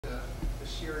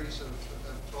series of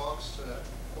talks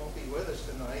won't be with us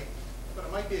tonight, but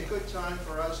it might be a good time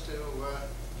for us to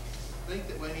think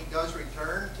that when he does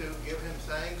return, to give him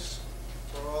thanks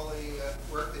for all the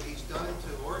work that he's done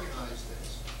to organize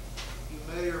this. You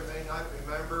may or may not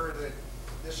remember that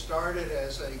this started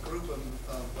as a group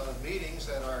of meetings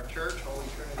at our church, Holy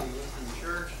Trinity Lutheran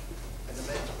Church, at the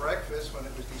men's breakfast, when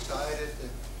it was decided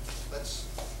that let's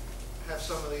have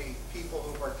some of the people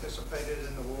who participated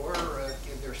in the war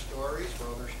give their stories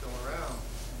while they're still around.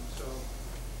 And so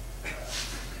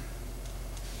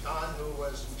John, who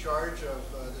was in charge of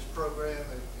this program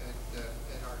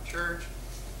at our church,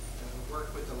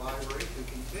 worked with the library to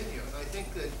continue. And I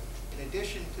think that in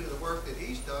addition to the work that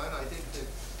he's done, I think that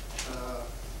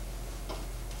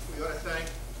we ought to thank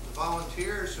the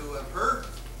volunteers who have heard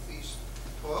these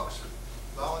talks,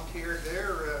 volunteered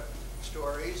their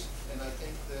stories, and I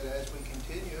think that as we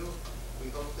continue, we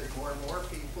hope that more and more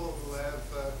people who have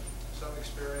some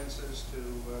experiences to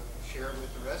share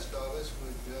with the rest of us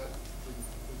would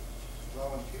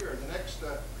volunteer. The next,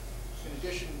 in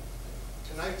addition,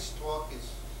 tonight's talk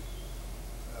is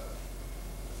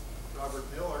Robert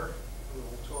Miller, who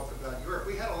will talk about Europe.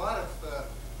 We had a lot of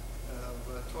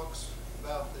talks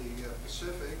about the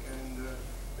Pacific, and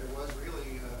there was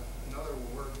really another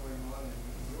war going on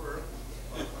in Europe.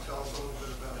 Tell us a little bit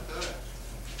about that.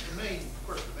 The main, of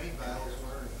course, the main battles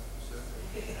were in the Pacific.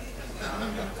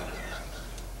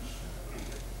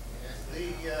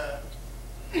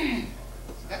 The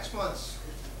next month's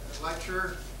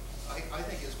lecture, I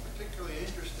think, is particularly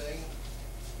interesting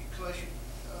because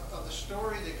of the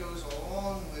story that goes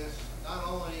along with not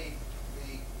only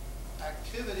the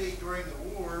activity during the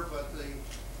war, but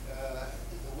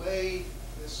the way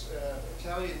this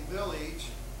Italian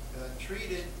village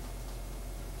treated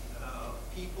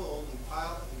people, the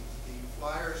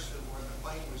flyers where the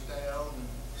plane was down,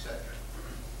 etc.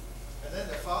 And then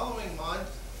the following month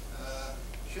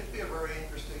should be a very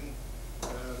interesting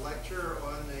lecture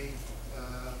on the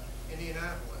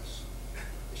Indianapolis,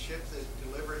 the ship that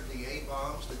delivered the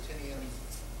A-bombs to Tinian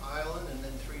Island, and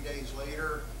then 3 days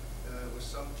later was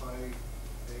sunk by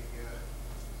a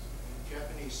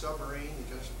Japanese submarine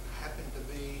that just happened to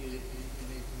be in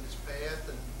its path,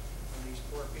 and these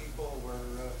poor people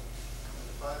were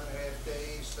 5.5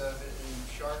 days in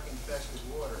shark-infested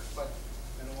water. But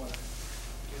I don't want to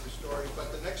give the story.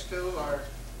 But the next two are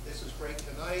This Is Great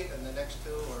Tonight, and the next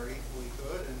two are equally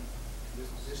good. And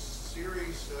this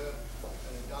series,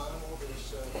 Donald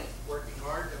is working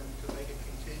hard to make it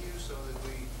continue so that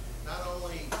we not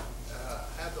only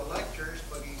have the lectures,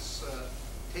 but he's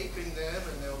taping them,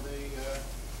 and there'll be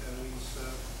these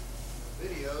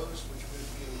videos which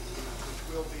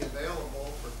will be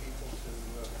available for people to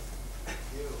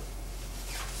view.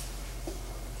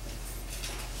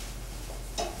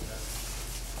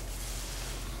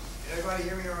 Can everybody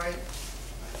hear me all right?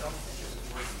 I don't think this is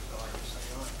working, so I guess I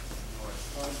don't ignore it.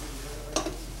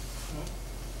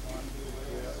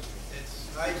 It's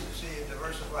nice to see a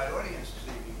diversified audience this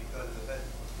evening because, as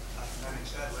Dr.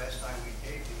 said, last time we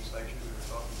gave these lectures, we were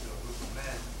talking to a group of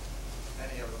men,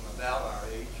 many of them about our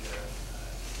age,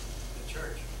 the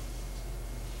church.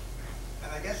 And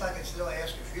I guess I can still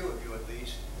ask a few of you at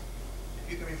least,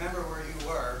 if you can remember where you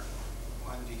were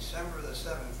on December the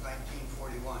 7th,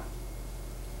 1941.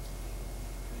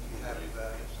 If you have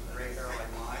some gray hair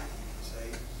like mine, you can say,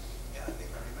 yeah, I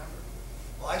think I remember.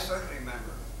 Well, I certainly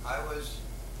remember. I was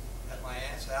at my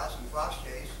aunt's house in Fox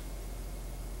Chase,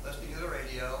 listening to the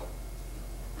radio,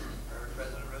 heard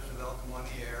President Roosevelt come on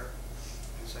the air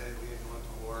and say that we had gone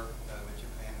to war with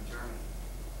Japan and Germany.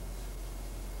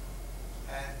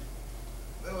 And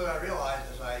little did I realize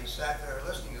as I sat there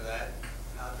listening to that,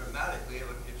 how dramatically it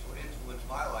would influence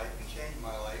my life and change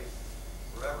my life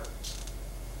forever.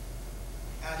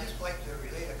 And I'd just like to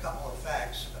relate a couple of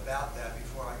facts about that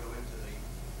before I go into the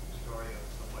story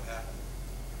of what happened.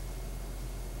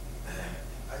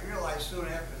 I realized soon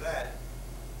after that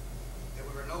that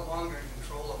we were no longer in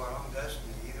control of our own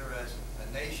destiny, either as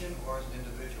a nation or as an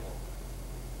individual.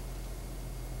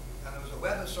 And there was a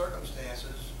web of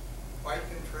circumstances, quite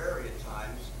contrary at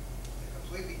times, that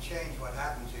completely changed what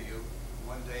happened to you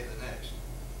one day to the next.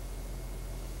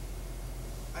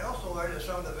 I also learned that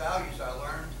some of the values I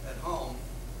learned at home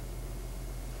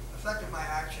affected my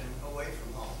action away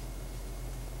from home.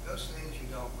 Those things you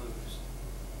don't lose.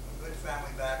 A good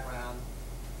family background,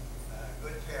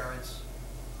 good parents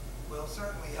will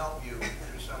certainly help you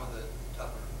through some of the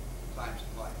tougher times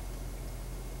in life.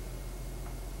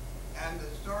 And the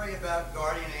story about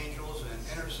guardian angels and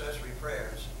intercessory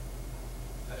prayers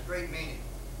has great meaning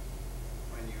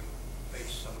when you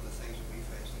face some of the things that we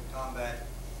faced in combat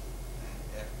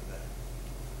and after that.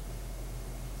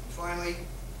 finally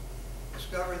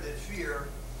discovered that fear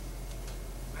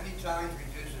many times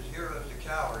reduces heroes to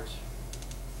cowards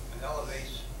and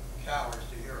elevates cowards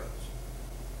to heroes.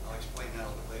 I'll explain that a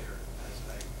little later as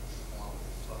I go on with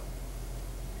this talk.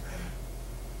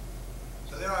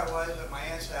 So there I was at my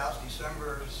aunt's house,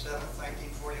 December 7th,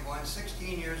 1941,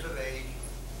 16 years of age,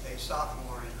 a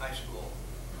sophomore in high school.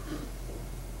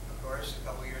 Of course, a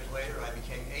couple years later, I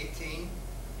became 18,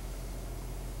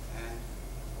 and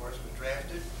of course was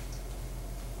drafted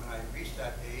when I reached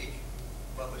that age,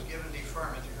 but was given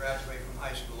deferment to graduate from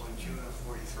high school in June of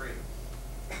 43.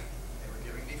 They were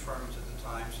giving deferments at the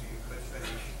time so you could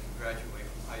finish and graduate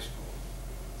from high school.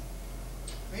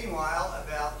 Meanwhile,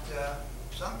 about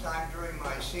sometime during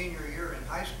my senior year in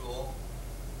high school,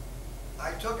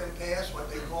 I took and passed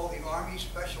what they call the Army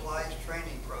Specialized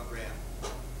Training Program,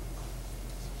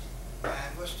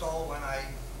 and was told when I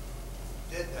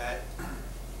did that,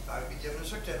 I would be given a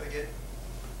certificate,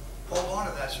 hold on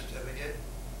to that certificate,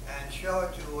 and show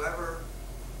it to whoever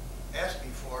asked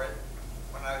me for it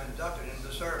when I was inducted into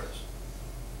the service.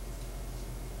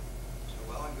 So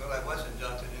well and good, I was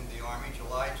inducted into the Army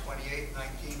July 28,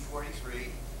 1943,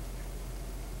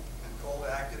 and called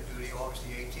to active duty August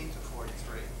the 18th of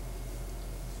 43.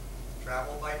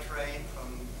 Traveled by train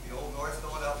from the old North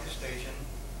Philadelphia station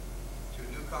to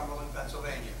New Cumberland,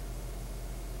 Pennsylvania.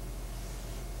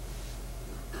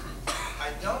 I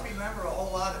don't remember a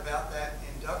whole lot about that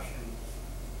induction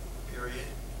period,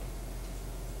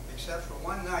 except for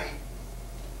one night,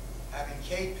 having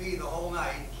KP the whole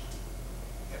night,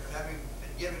 after having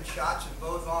been given shots in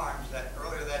both arms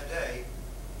earlier that day.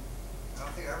 I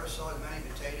don't think I ever saw as many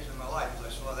potatoes in my life as I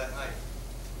saw that night.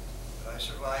 But I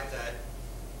survived that,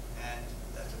 and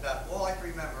that's about all I can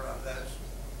remember of those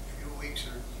few weeks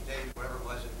or days, whatever it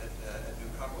was, at New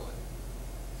Cumberland.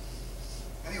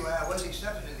 Anyway, I was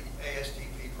accepted to the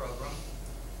ASTP program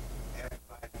after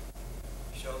I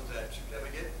showed that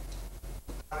certificate.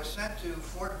 I was sent to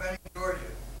Fort Benning,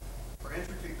 Georgia for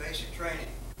infantry basic training.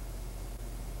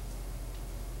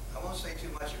 I won't say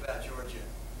too much about Georgia,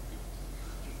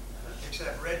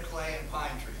 except red clay and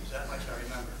pine trees. That much I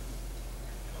remember.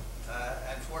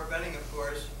 And Fort Benning, of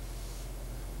course,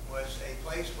 was a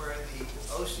place where the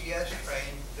OCS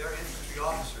trained their infantry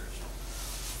officers.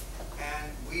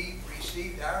 And we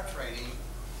received our training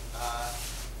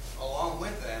along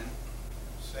with them,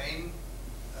 same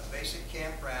basic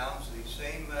campgrounds, the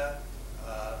same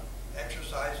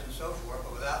exercise and so forth,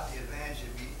 but without the advantage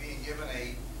of being given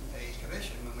a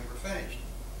commission when we were finished.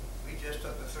 We just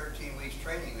took the 13 weeks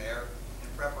training there in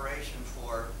preparation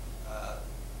for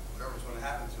whatever was going to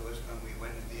happen to us when we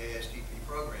went into the ASTP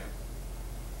program.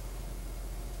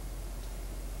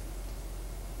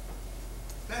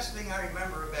 Best thing I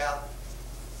remember about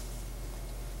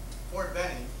Fort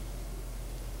Benning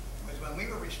was when we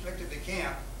were restricted to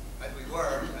camp, as we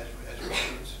were, as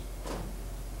recruits,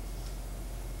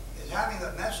 is having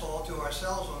the mess hall to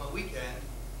ourselves on the weekend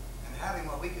and having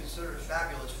what we considered a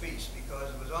fabulous feast,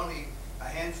 because it was only a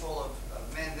handful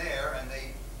of men there, and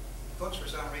the cooks for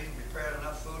some reason prepared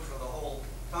enough food for the whole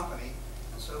company,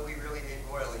 and so we really ate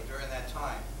royally during that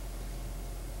time.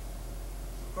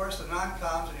 Of course, the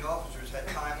non-coms and the officers had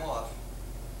time off.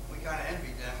 We kind of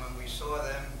envied them when we saw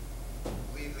them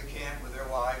leave the camp with their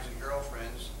wives and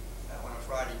girlfriends on a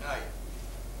Friday night.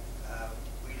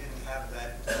 We didn't have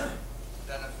that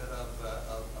benefit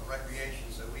of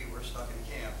recreation, so we were stuck in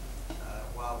camp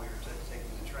while we were taking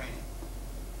the training.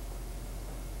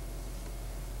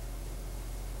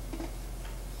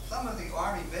 Some of the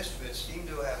Army misfits seem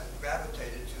to have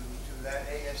gravitated to that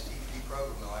ASTP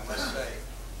program, though, I must say.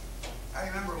 I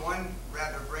remember one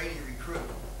rather brainy recruit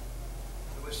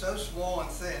who was so small and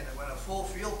thin that when a full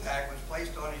field pack was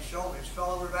placed on his shoulders,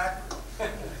 fell over backward. I'm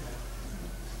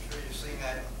sure you've seen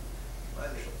that by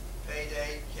the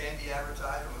payday candy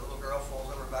advertisement where a little girl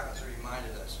falls over backwards. It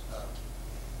reminded us of.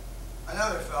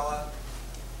 Another fella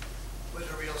was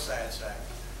a real sad sack.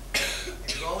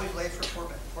 He was always late for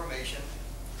formation,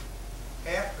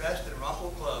 half dressed in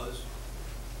rumpled clothes.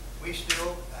 We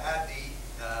still had the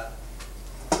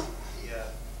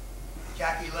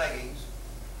khaki leggings.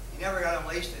 He never got them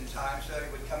laced in time, so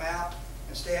he would come out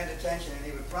and stand at attention, and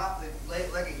he would prop the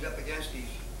leggings up against his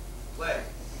leg.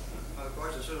 And of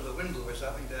course, as soon as the wind blew or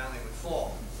something down, they would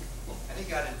fall. And he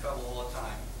got in trouble all the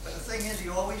time. But the thing is, he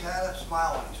always had a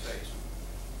smile on his face.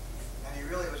 And he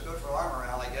really was good for our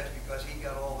morale, I guess, because he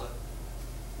got all the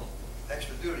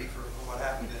extra duty for what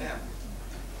happened to him.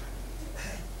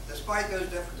 Despite those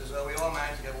differences, though, we all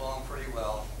managed to get along pretty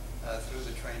well through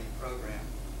the training program.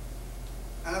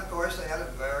 And of course, they had a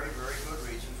very, very good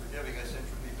reason for giving us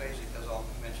infantry basic, as I'll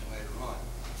mention later on.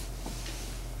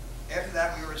 After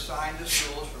that, we were assigned to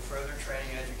schools for further training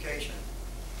and education.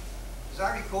 As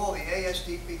I recall, the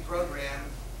ASDP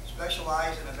program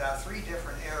specialized in about 3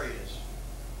 different areas: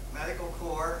 medical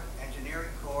corps,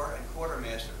 engineering corps, and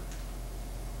quartermaster.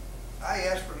 I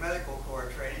asked for medical corps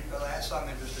training because I had some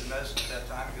interest in medicine at that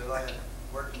time, because I had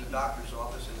worked in the doctor's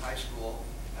office in high school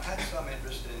and had some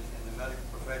interest in the medical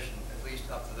profession, at least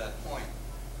up to that point.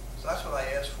 So that's what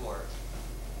I asked for.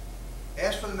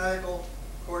 Asked for the medical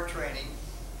corps training,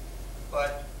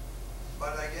 but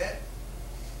what did I get?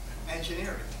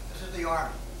 Engineering. This is the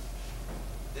Army.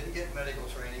 Didn't get medical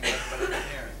training, but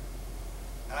engineering.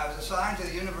 And I was assigned to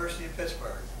the University of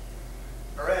Pittsburgh.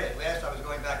 Hooray, at last I was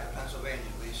going back to Pennsylvania,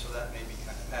 at least, so that made me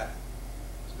kind of happy.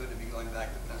 It's good to be going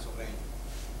back to Pennsylvania.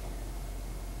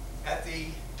 At the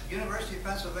University of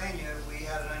Pennsylvania, we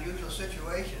had an unusual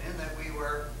situation in that we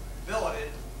were billeted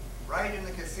right in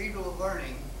the Cathedral of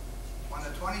Learning on the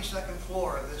 22nd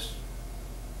floor of this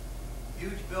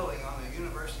huge building on the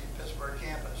University of Pittsburgh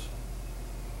campus.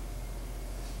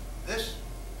 This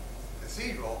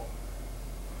cathedral,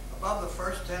 above the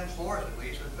first 10 floors at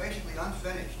least, was basically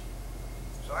unfinished.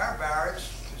 So our barracks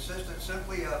consisted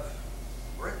simply of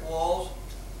brick walls,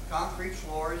 concrete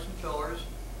floors and pillars,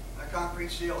 and a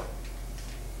concrete ceiling.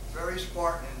 Very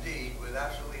Spartan indeed, with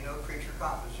absolutely no creature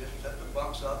comforts, just set the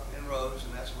bunks up in rows,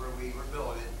 and that's where we were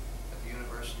billeted at the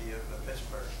University of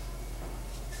Pittsburgh.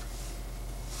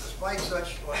 Despite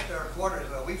such austere quarters,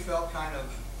 though, we felt kind of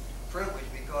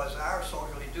privileged because our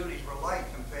soldierly duties were light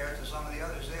compared to some of the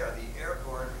others there, the Air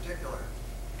Corps in particular.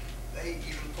 They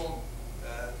even pulled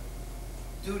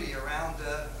duty around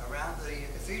the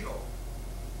cathedral.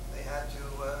 They had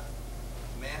to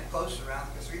man posts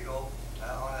around the cathedral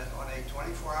on a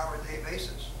 24-hour day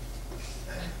basis.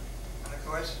 And of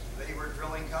course, they were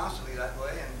drilling constantly that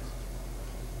way, and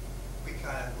we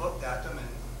kind of looked at them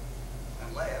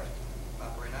and laughed.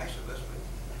 Not very nice of us, but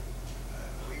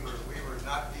we were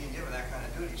not being given that kind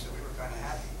of duty, so we were kind of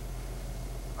happy.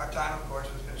 Our time, of course,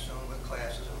 was consumed with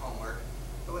classes and homework,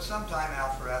 but with some time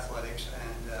out for athletics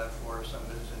and for some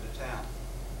visits into town.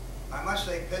 I must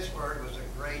say Pittsburgh was a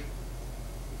great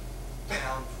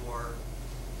town for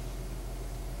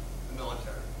the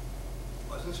military.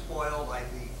 It wasn't spoiled like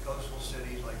the coastal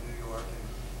cities like New York and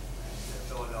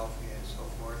Philadelphia and so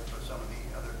forth, or some of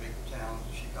the other big towns,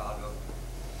 Chicago.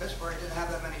 Pittsburgh didn't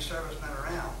have that many servicemen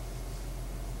around.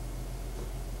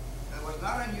 And it was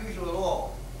not unusual at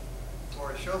all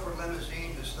for a chauffeur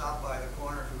limousine to stop by the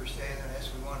corner if we were staying there and ask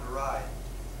if we wanted to ride.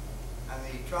 And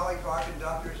the trolley car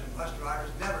conductors and bus drivers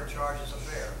never charged us a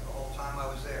fare the whole time I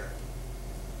was there.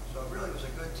 So it really was a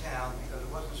good town because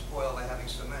it wasn't spoiled by having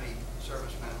so many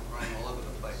servicemen running all over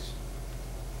the place.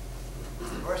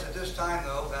 Of course, at this time,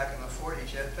 though, back in the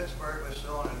 40s, yet Pittsburgh was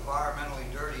still an environmentally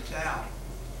dirty town.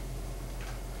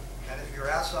 And if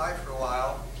you're outside for a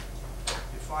while,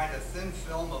 you find a thin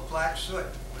film of black soot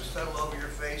would settle over your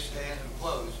face, hands, and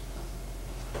clothes.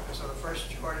 And so the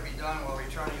first chore to be done while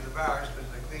returning to the barracks was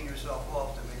to clean yourself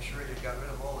off to make sure you got rid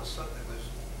of all the soot that was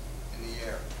in the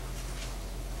air.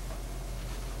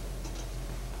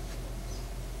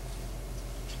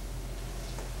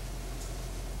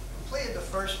 Completed the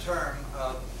first term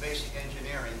of basic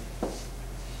engineering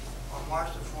on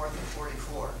March the 4th of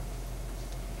 44.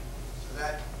 So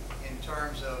that, in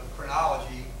terms of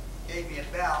chronology, gave me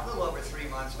about a little over 3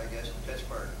 months, I guess, in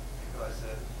Pittsburgh, because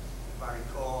if I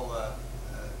recall,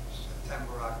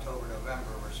 September, October,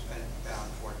 November were spent down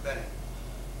in Fort Benning.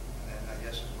 And then I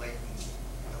guess it was late in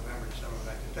November, December, we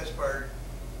went to Pittsburgh,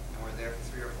 and we're there for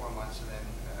 3 or 4 months, and then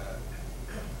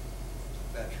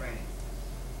that training.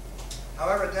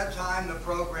 However, at that time, the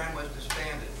program was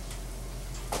disbanded,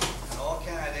 and all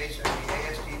candidates in the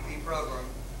ASDP program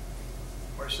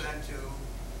were sent to,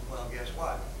 well, guess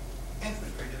what?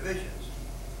 Infantry divisions,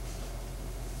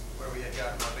 where we had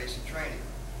gotten our basic training.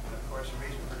 And of course, the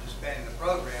reason for disbanding the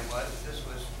program was that this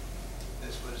was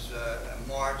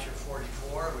March of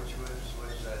 44, which was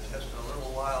just a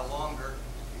little while longer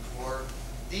before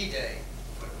D-Day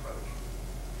would approach.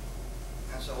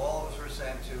 And so all of us were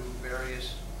sent to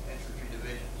various infantry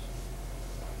divisions.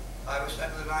 I was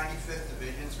sent to the 95th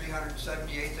Division,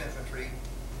 378th Infantry,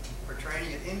 for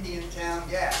training at Indiantown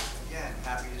Gap. Again,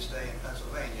 happy to stay in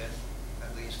Pennsylvania,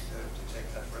 at least to take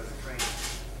that further training.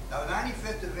 Now, the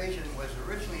 95th Division was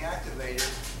originally activated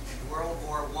in World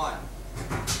War I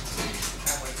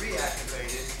and was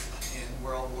reactivated in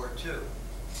World War II.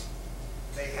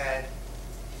 They had,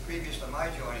 previous to my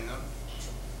joining them,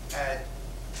 had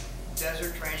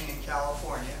desert training in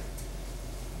California,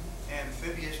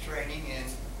 amphibious training in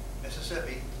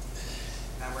Mississippi,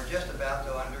 and were just about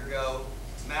to undergo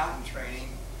mountain training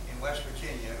in West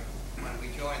Virginia when we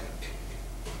joined them.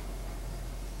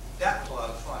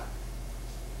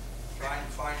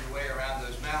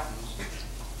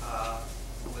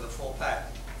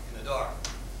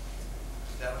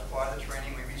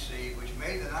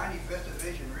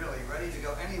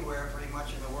 pretty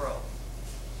much in the world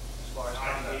as far as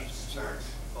conduct is concerned,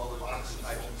 all those different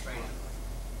types of training.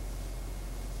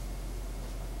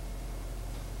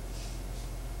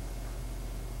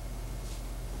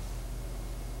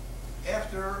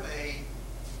 After a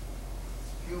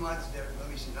few months there, let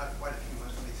me see, not quite a few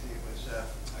months, let me see, it was,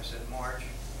 I said March,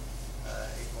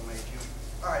 April, May, June.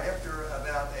 All right, after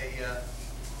about a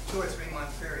 2 or 3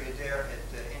 month period there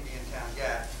at Indiantown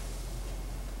Gap,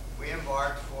 we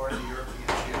embarked for the European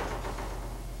ship.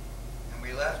 And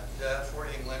we left for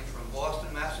England from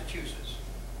Boston, Massachusetts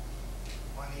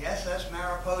on the SS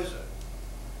Mariposa.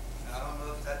 Now, I don't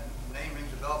know if that name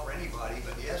rings a bell for anybody,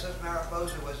 but the SS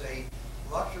Mariposa was a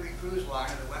luxury cruise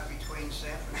liner that went between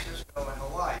San Francisco and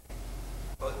Hawaii,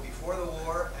 both before the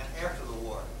war and after the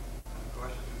war. And of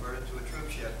course, it was converted to a troop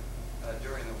ship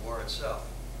during the war itself.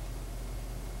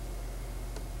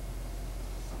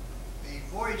 The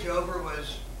voyage over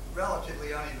was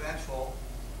relatively uneventful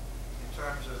in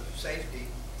terms of safety,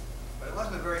 but it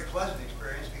wasn't a very pleasant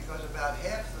experience because about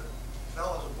half the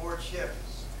fellows aboard ship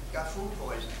got food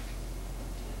poisoning.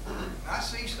 Not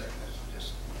seasickness,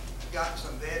 just gotten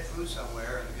some bad food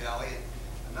somewhere in the galley,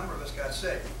 and a number of us got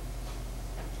sick.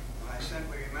 And I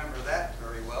simply remember that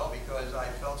very well because I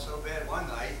felt so bad one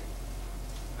night,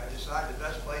 I decided the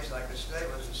best place I could stay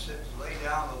was to lay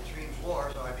down on the latrine floor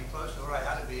so I'd be close to where I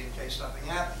had to be in case something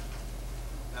happened.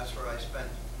 And that's where I spent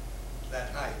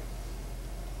that night.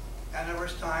 And there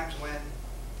was times when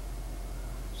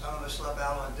some of us slept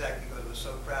out on deck because it was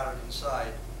so crowded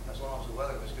inside, as long as the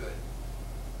weather was good.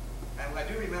 And I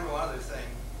do remember one other thing,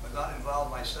 but not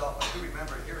involved myself. I do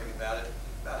remember hearing about it,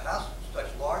 about how such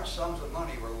large sums of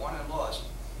money were won and lost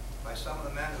by some of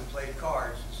the men who played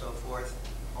cards and so forth,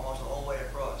 almost the whole way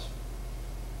across.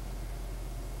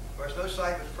 Of course, no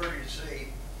sight was pretty to see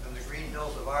than the green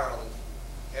hills of Ireland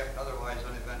after otherwise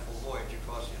uneventful voyage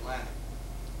across the Atlantic.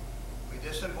 We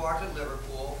disembarked at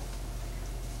Liverpool,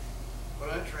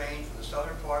 put on a train for the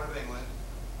southern part of England,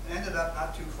 and ended up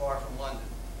not too far from London.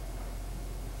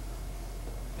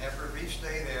 After a brief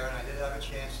stay there, and I did have a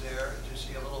chance there to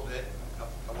see a little bit, a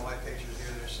couple of my pictures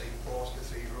here, there's St. Paul's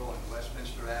Cathedral and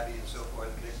Westminster Abbey and so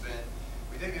forth, Big Ben.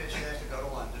 We did get a chance to go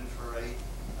to London for a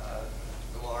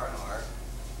little R&R.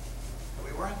 But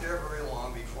we weren't there very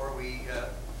long before we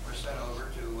were sent over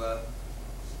to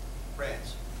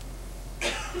France.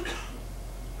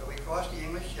 So we crossed the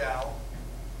English Channel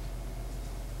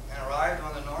and arrived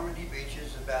on the Normandy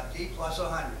beaches about D plus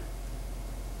 100.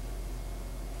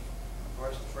 Of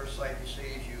course, the first sight you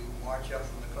see as you march up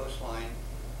from the coastline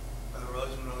are the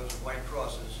rows and rows of white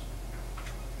crosses,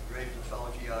 the graves of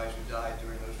fellow GIs who died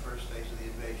during those first days of the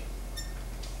invasion.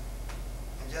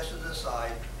 And just as an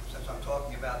aside, since I'm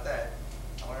talking about that,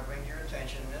 I want to bring to your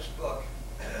attention this book,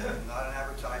 not an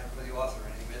advertisement for the author or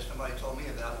anything, but somebody told me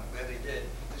about it, I'm glad they did.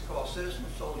 It's called Citizen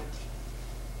Soldiers.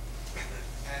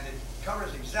 And it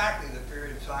covers exactly the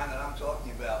period of time that I'm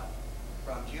talking about,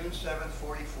 from June 7th,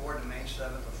 44 to May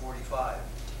 7th of 45.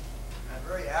 And it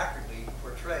very accurately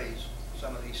portrays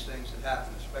some of these things that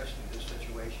happened, especially this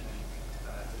situation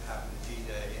that happened at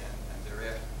D-Day and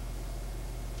thereafter.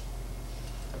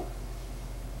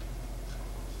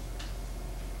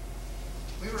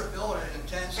 We were building in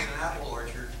tents in an apple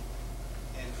orchard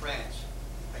in France,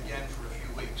 again for a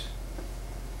few weeks.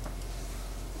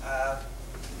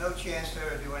 No chance there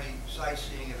to do any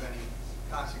sightseeing of any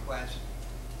consequence.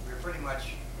 We were pretty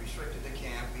much restricted to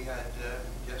camp. We had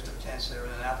just the tents there in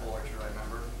an apple orchard, I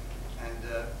remember,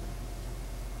 and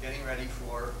getting ready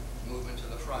for movement to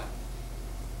the front.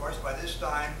 Of course, by this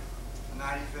time, the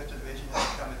 95th Division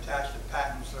had become attached to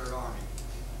Patton's Third Army.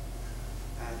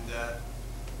 And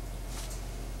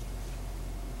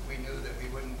we knew that we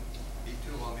wouldn't be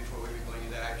too long before we were going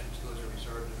into action still as a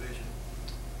reserve division.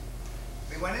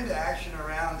 We went into action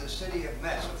around the city of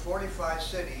Metz, a fortified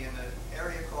city in an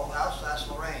area called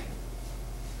Alsace-Lorraine.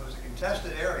 It was a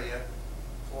contested area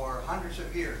for hundreds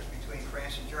of years between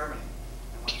France and Germany,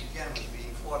 and once again was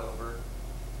being fought over,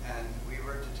 and we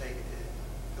were to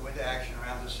go into action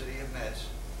around the city of Metz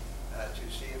to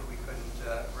see if we couldn't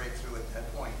break through at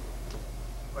that point.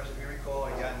 Of course, if you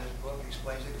recall, again, this book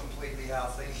explains it completely,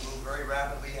 how things moved very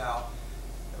rapidly, how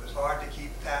it was hard to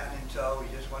keep Patton in tow.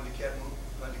 We just wanted to keep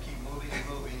moving and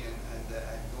moving and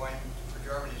going for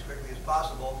Germany as quickly as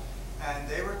possible. And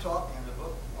they were talking, and the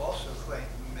book also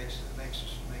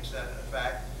makes that a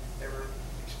fact, they were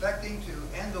expecting to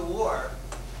end the war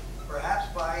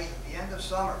perhaps by the end of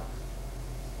summer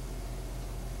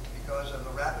because of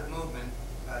the rapid movement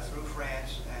through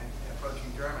France and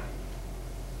approaching Germany.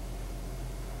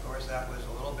 Of course, that was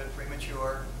a little bit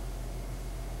premature.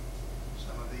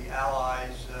 Some of the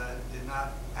Allies did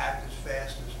not act as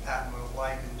fast as Patton would have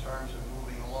liked in terms of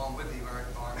with the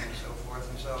American Army and so forth,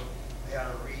 and so they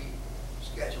had to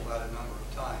reschedule that a number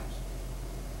of times.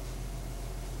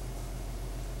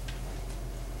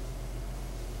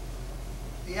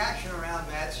 The action around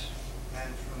Metz,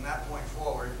 and from that point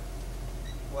forward,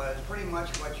 was pretty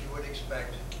much what you would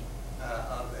expect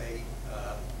of a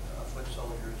foot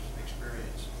soldier's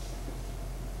experience.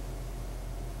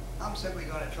 I'm simply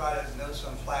going to try to note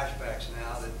some flashbacks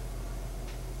now that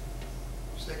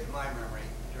stick in my memory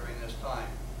during this time.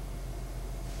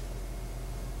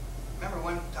 Remember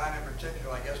one time in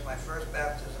particular, I guess my first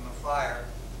baptism of fire,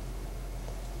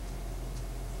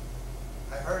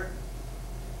 I heard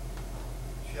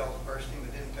shells bursting,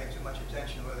 but didn't pay too much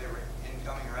attention whether they were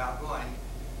incoming or outgoing,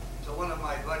 until one of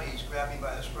my buddies grabbed me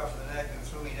by the scruff of the neck and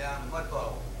threw me down the mud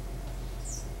puddle.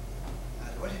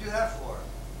 I said, "What did you do that for?"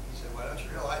 He said, "Well, don't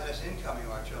you realize that's incoming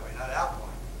artillery, not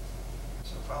outgoing?"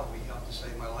 So probably helped to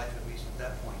save my life, at least at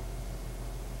that point.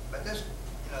 But this,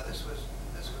 this was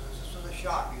a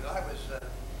shock, because I was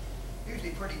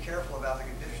usually pretty careful about the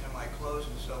condition of my clothes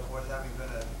and so forth, having been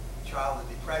a child of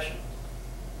depression.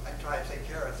 I try to take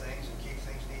care of things and keep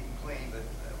things neat and clean, but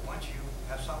once you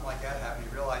have something like that happen,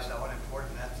 you realize how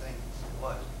unimportant that thing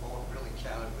was. All it really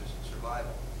counted was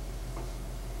survival.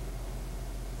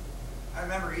 I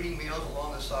remember eating meals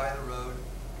along the side of the road,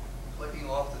 clicking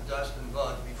off the dust and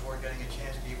bugs before getting a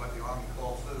chance to eat what the Army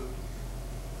called food,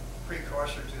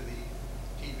 precursor to the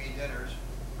TV dinners,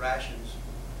 rations.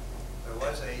 There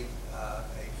was a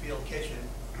field kitchen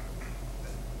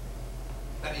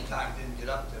that many times didn't get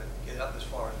up as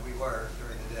far as we were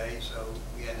during the day, so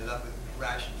we ended up with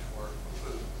rations for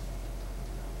food.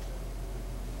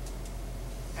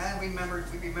 And we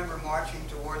remember marching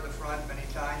toward the front many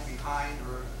times behind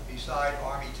or beside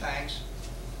Army tanks,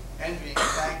 envying the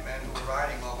tank men who were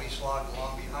riding while we slogged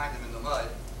along behind them in the mud,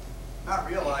 not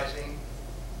realizing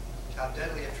how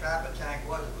deadly a trap a tank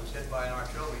was if it was hit by an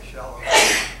artillery shell.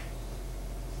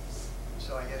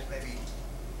 So I guess maybe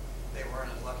they weren't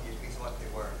as lucky as we thought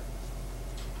they were.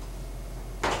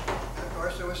 And of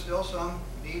course, there was still some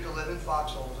need to live in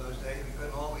foxholes those days. We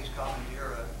couldn't always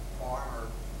commandeer a farm or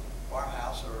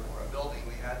farmhouse or a building.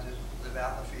 We had to live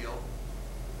out in the field.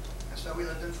 And so we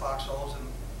lived in foxholes in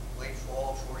late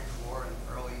fall of '44 and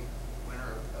early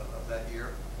winter of that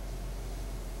year.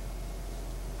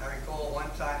 I recall one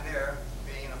time there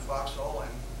being in a foxhole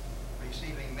and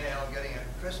receiving mail and getting a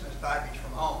Christmas package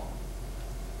from home.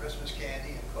 Christmas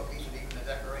candy and cookies and even a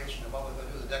decoration. And what we were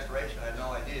going to do with the decoration, I had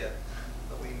no idea.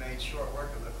 But we made short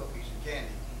work of the cookies and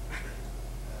candy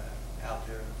out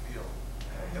there in the field.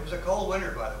 It was a cold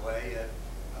winter, by the way.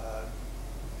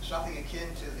 Something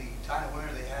akin to the kind of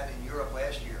winter they had in Europe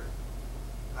last year.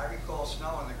 I recall snow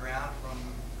on the ground from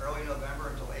early November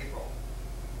until April.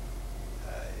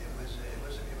 It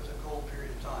was a cold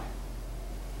period of time.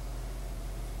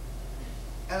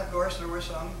 And of course, there were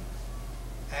some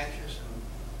anxious and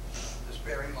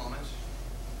despairing moments.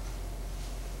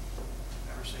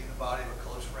 I remember seeing the body of a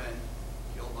close friend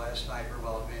killed by a sniper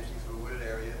while advancing through a wooded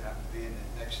area. Happened to be in the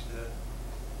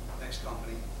next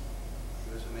company.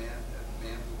 He was a man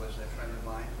who was a friend of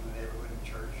mine from the neighborhood and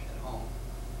church and home.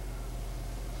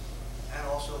 And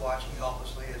also watching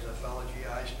helplessly as a fellow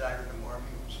GI staggered toward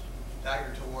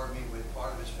me with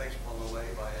part of his face blown away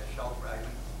by a shell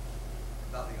fragment.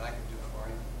 Nothing I could do for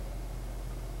him.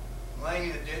 Laying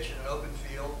in a ditch in an open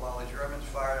field while the Germans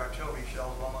fired artillery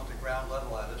shells almost at ground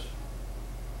level at us.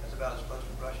 That's about as close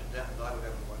to Russian death as I would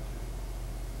ever want to.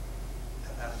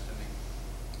 That happened to me.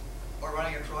 Or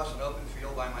running across an open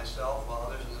field by myself while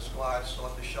others in the squad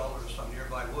sought the shelter of some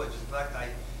nearby woods. In fact, I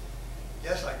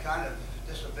guess I kind of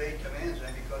disobeyed commands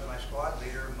then because my squad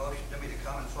leader motioned to me to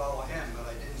come and follow him, but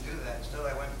I didn't do that. Instead,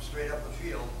 I went straight up the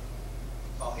field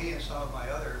while he and some of my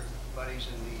other buddies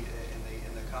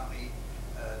in the company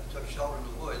took shelter in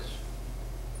the woods,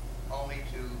 only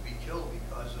to be killed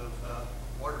because of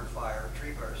mortar fire,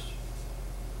 tree bursts.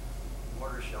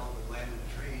 Mortar shells would land in the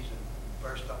trees and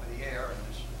burst up in the air, and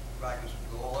this fragments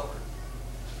would go all over.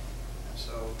 And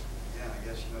so, again, I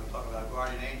guess, talk about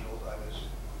guardian angels. I was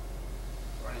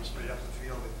running straight up the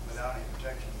field without any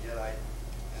protection, yet I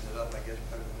ended up, I guess,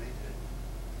 better than they did.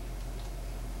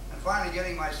 And finally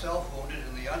getting myself wounded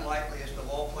in the unlikeliest of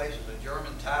all places, a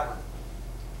German tavern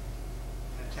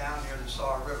in a town near the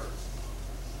Saar River.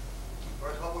 Of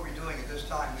course, what were we doing at this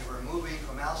time? We were moving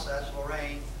from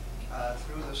Alsace-Lorraine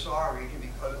through the Saar region,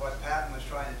 because what Patton was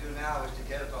trying to do now is to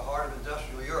get at the heart of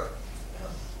industrial Europe.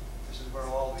 This is where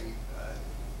all the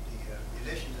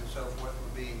munitions and so forth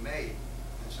were being made.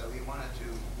 And so he wanted to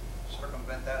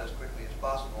circumvent that as quickly as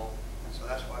possible. And so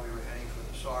that's why we were heading for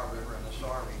the Saar River and the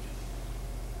Saar region.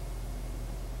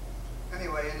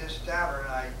 Anyway, in this tavern,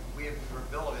 we were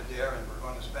billeted there.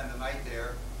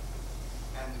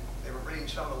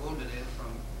 some of the wounded in from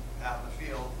out in the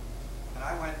field, and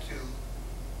I went to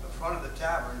the front of the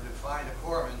tavern to find a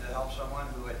corpsman to help someone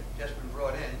who had just been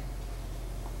brought in,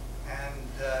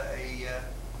 and a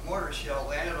mortar shell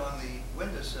landed on the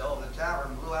windowsill of the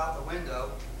tavern, blew out the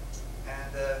window,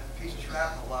 and a piece of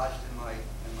shrapnel lodged in my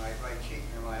right cheek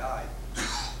near my eye.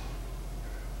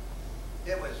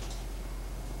 It was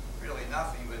really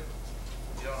nothing, but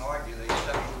you don't argue. They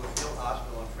sent me to a field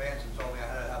hospital in France and told me I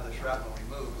had to have the shrapnel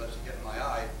removed lest it get in my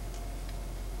eye.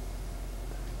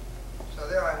 So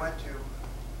there I went to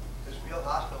this field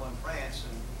hospital in France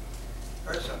and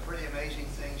heard some pretty amazing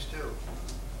things too.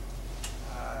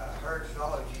 Heard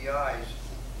fellow GIs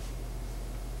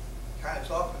kind of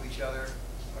talk to each other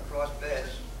across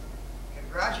beds,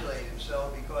 congratulating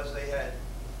themselves because they had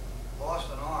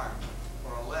lost an arm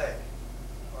or a leg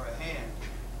or a hand.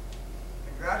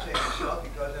 Congratulating themselves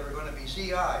because they were going to be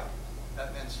CI.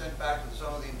 That meant sent back to the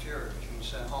zone of the interior, which means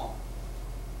sent home.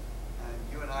 And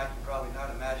you and I can probably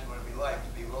not imagine what it would be like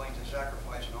to be willing to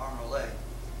sacrifice an arm or a leg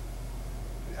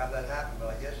to have that happen.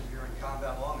 But I guess if you're in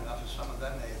combat long enough, as some of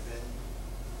them may have been,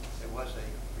 it was a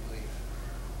relief.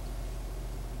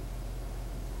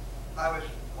 I was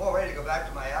all ready to go back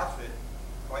to my outfit,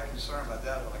 quite concerned about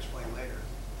that, I'll explain later.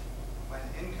 When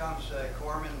in comes a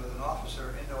corpsman with an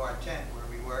officer into our tent where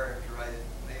we were after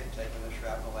they had taken the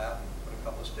shrapnel out and put a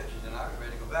couple of stitches in, I was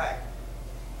ready to go back.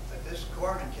 But this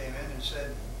corpsman came in and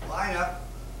said, "Line up,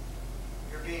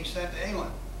 you're being sent to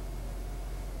England."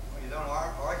 Well, you don't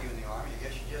argue in the Army, I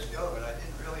guess you just go, but I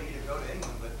didn't really need to go to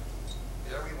England, but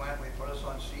there we went, they put us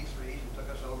on C3s and took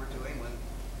us over to England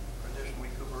for additional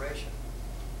recuperation.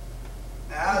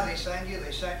 Now, they sent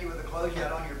you with the clothes you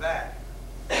had on your back.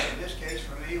 In this case,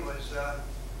 for me, was a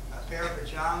pair of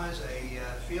pajamas, a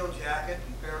field jacket,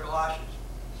 and a pair of galoshes.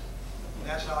 And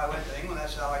that's how I went to England.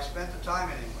 That's how I spent the time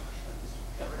in England.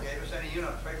 Never gave us any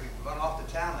uniform. We run off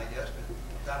to town, I guess, but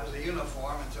that was the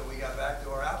uniform until we got back to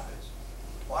our outfits.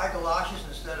 Why galoshes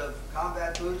instead of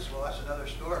combat boots? Well, that's another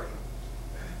story.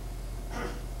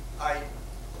 I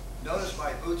noticed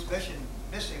my boots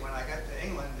missing when I got to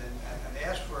England and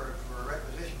asked for a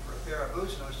requisition for a pair of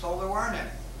boots, and I was told there weren't any.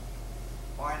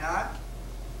 Why not?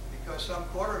 Because some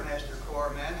quartermaster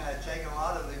corps men had taken a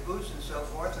lot of the boots and so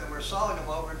forth and were selling them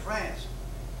over in France.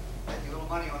 Making a little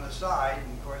money on the side,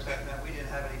 and of course that meant we didn't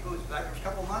have any boots. In fact, it was a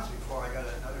couple months before I got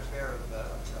another pair of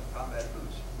combat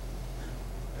boots.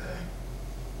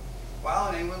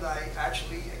 While in England, I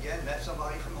actually, again, met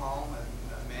somebody from home,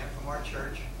 a man from our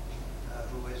church,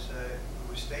 who was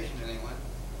stationed in England.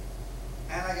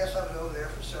 And I guess I was over there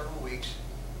for several weeks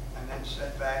and then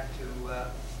sent back to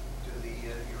the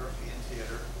European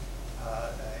theater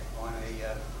on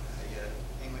a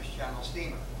English Channel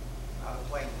steamer. Not a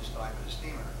plane this time, but a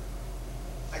steamer.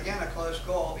 Again, a close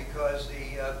call because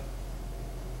the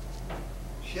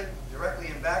ship directly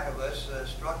in back of us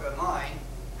struck a mine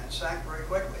and sank very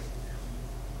quickly.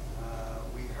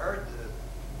 We heard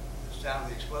the sound of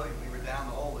the explosion. We were down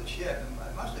the whole of the ship, and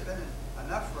it must have been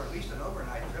enough for at least an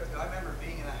overnight trip. I remember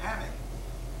being in a hammock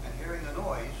and hearing the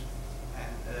noise,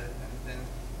 and then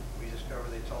we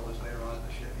discovered, they told us later on, that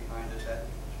the ship behind us had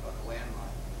struck a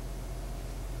landmine.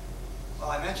 Well,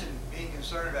 I mentioned being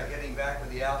concerned about getting back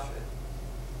with the outfit.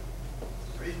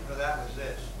 The reason for that was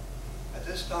this. At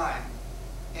this time,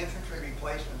 infantry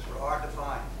replacements were hard to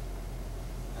find,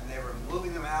 and they were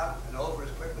moving them out and over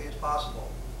as quickly as possible.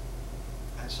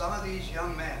 And some of these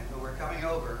young men who were coming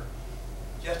over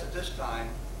just at this time,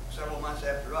 several months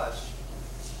after us,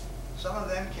 some of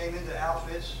them came into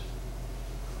outfits,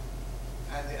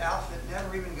 and the outfit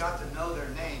never even got to know their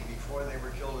name before they were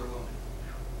killed or wounded.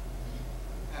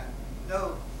 And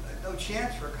no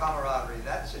chance for camaraderie in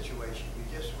that situation.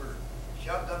 You just were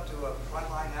shoved up to a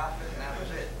frontline outfit, and that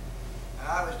was it. And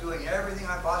I was doing everything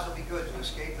I possibly could to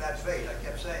escape that fate. I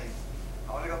kept saying,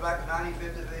 I want to go back to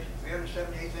 95th Division,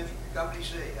 378th Infantry, Company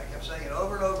C. I kept saying it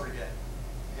over and over again.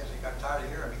 I guess they got tired of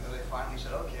hearing me, because they finally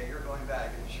said, okay, you're going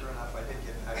back. And sure enough, I did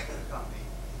get back to the company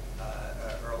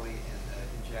early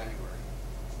in January.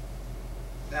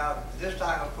 Now, this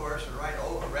time, of course,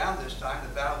 around this time,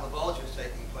 the Battle of the Bulge was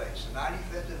taking place. The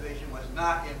 95th Division was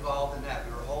not involved in that.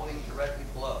 We were holding directly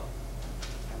below.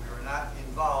 And we were not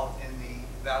involved in the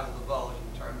Battle of the Bulge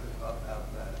in terms of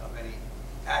any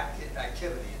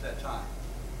activity at that time.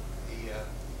 The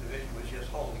division was just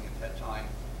holding at that time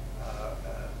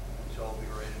until we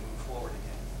were ready to move forward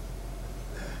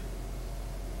again.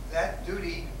 That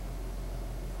duty,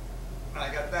 when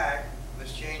I got back,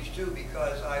 was changed too,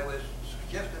 because I was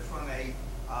shifted from a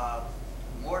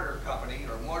mortar company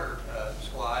or mortar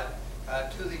squad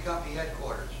to the company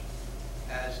headquarters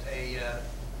as a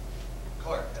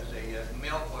clerk, as a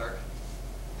mail clerk,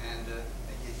 and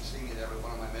see me there with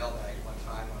one of my mail bags one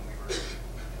time when we were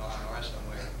on an R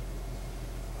somewhere.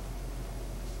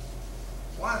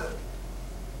 One of the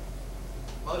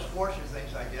most fortunate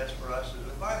things, I guess, for us is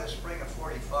that by the spring of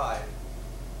 '45,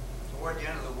 toward the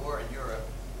end of the war in Europe,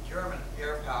 German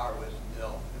air power was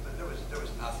nil. There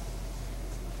was nothing.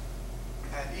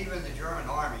 And even the German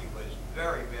army was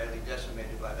very badly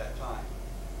decimated by that time.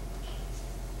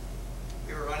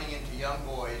 We were running into young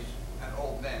boys and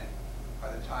old men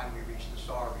by the time we reached the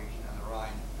Saar region and the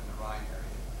Rhine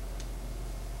area.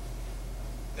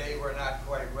 They were not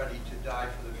quite ready to die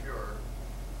for the Fuhrer,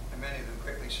 and many of them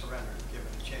quickly surrendered given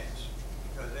the chance,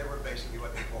 because they were basically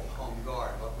what they call home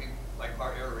guard, what we, like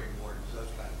our air raid wardens, those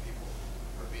kind of people,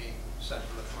 were being sent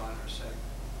to the front or sent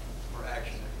for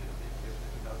action if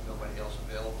nobody else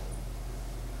available.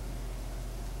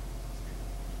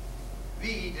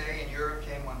 VE Day in Europe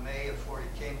came on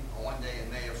one day in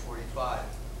May of '45.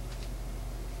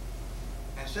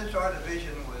 And since our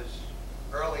division was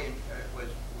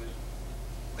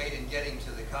late in getting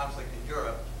to the conflict in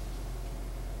Europe,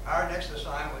 our next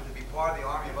assignment was to be part of the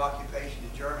Army of Occupation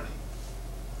in Germany,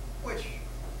 which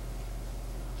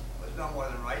was no more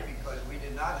than right because we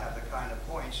did not have the kind of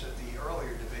points that the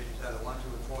earlier divisions had, the ones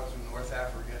who had fought through North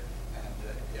Africa and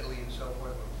Italy and so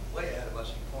forth, were way ahead of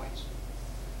us in points.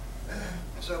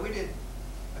 And so we didn't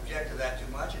object to that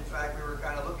too much. In fact, we were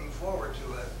kind of looking forward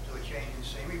to a change in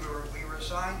scenery. We were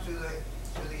assigned to the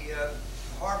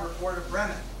harbor port of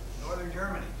Bremen, northern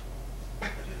Germany, which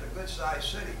is a good-sized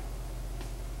city.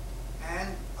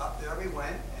 And up there we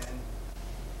went and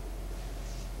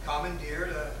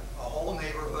commandeered a whole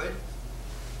neighborhood.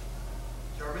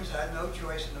 Germans had no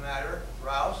choice in the matter.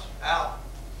 Raus, out.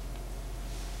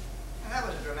 And that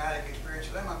was a dramatic experience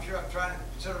for them. I'm sure I'm trying to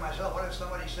consider myself, what if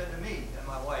somebody said to me and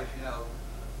my wife, you know,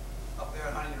 up there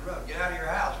on Huntington Road, get out of your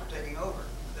house, we're taking over.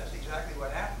 That's exactly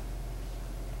what happened.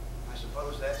 I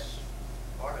suppose that's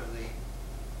part of the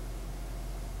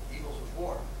evils of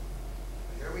war.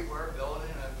 But here we were building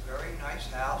a very nice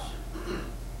house.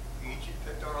 We each had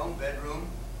picked our own bedroom.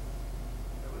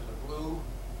 There was a blue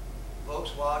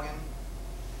Volkswagen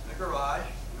in the garage.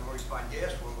 You know where we find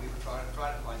gas for it. We were trying to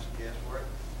find some gas for it.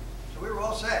 So we were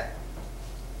all set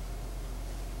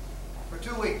for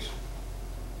 2 weeks.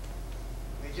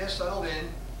 We just settled in,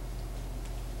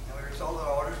 and we were told that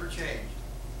our orders were changed.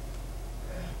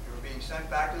 We were being sent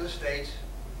back to the States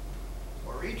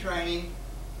for retraining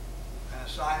and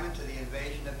assignment to the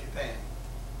invasion of Japan.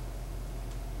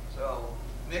 So,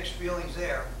 mixed feelings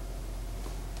there.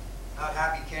 Not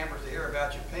happy campers to hear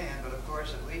about Japan, but of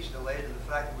course at least delayed to the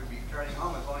fact that we'd be returning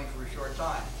home if only for a short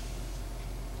time.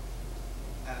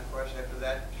 And of course, after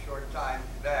that short time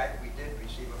back, we did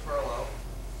receive a furlough.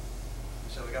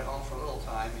 So we got home for a little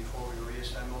time before we were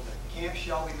reassembled at Camp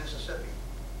Shelby, Mississippi,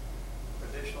 for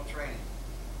additional training.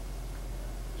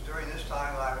 It was during this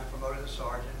time that I was promoted to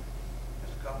sergeant as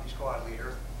the company squad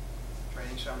leader,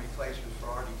 training some replacements for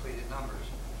our depleted numbers.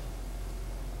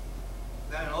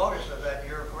 Then in August of that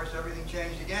year, of course, everything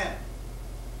changed again.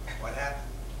 What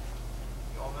happened?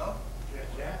 You all know?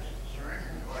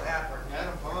 What happened? Had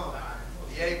a bomb.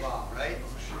 The A-bomb, right?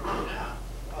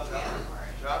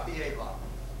 Dropped the A-bomb.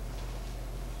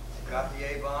 They dropped the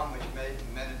A-bomb, which meant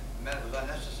it was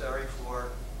unnecessary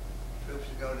for troops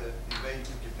to go to the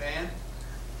invasion of Japan.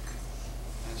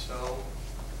 And so,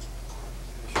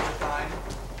 in a short time,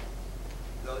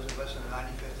 those of us in the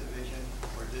 95th Division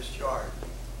were discharged.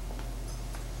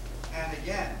 And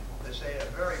again, let's say a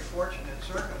very fortunate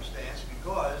circumstance,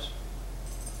 because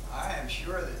I am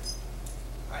sure that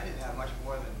I didn't have much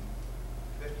more than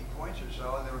 50 points or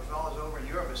so, and there were fellows over in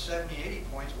Europe with 70, 80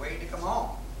 points waiting to come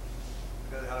home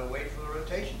because they had to wait for the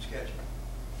rotation schedule.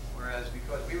 Whereas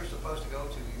because we were supposed to go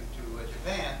to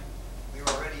Japan, we were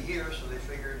already here, so they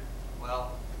figured,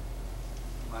 well,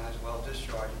 might as well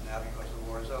discharge him now because the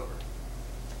war is over.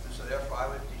 And so therefore I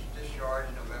was discharged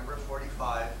in November of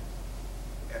 '45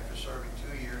 after serving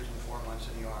 2 years and 4 months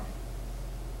in the Army.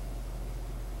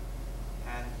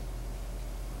 And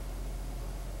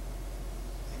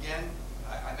again,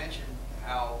 I mentioned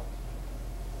how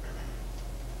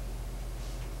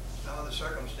some of the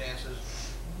circumstances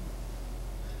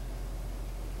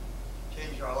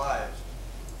changed our lives,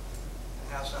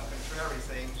 and how some contrary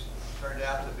things turned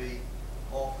out to be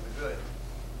all for the good.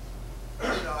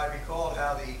 So I recalled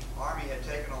how the Army had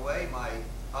taken away my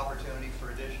opportunity for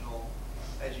additional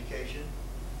education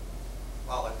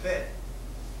while at Pitt,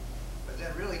 but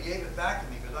then really gave it back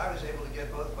to me because I was able to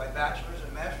get both my bachelor's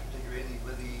and master's degree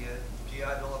with the GI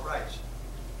Bill of Rights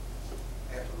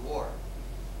after the war.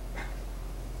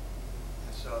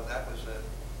 And so that was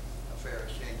a fair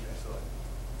exchange, I thought.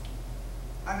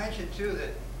 I mentioned too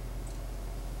that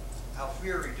how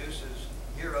fear reduces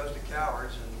heroes to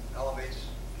cowards and elevates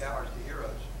cowards to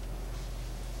heroes.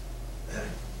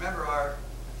 Remember our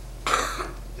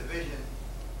division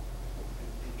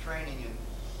in training in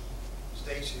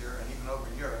States here and even over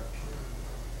in Europe.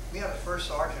 We had a first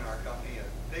sergeant in our company,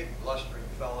 a big blustering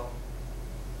fellow,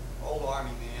 old Army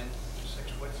man,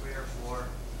 6'3" or 4",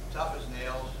 tough as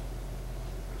nails,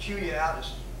 would chew you out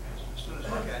as soon as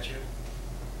look at you.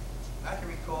 I can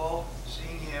recall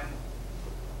seeing him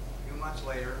a few months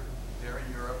later there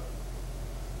in Europe,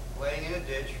 laying in a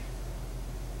ditch,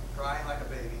 crying like a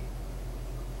baby,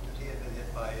 because he had been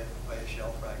hit by a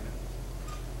shell fragment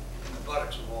in the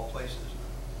buttocks of all places.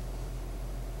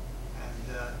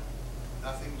 And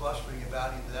nothing blustering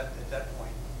about him at that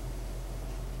point.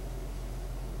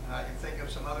 And I can think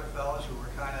of some other fellows who were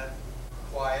kind of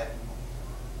quiet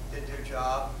and did their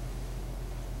job.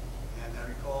 And I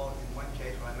recall in one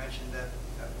case when I mentioned that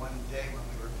one day when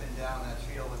we were pinned down in that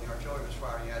field and the artillery was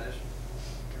firing at us,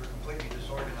 we were completely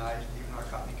disorganized. Even our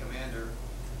company commander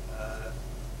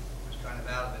was kind of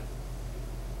out of it.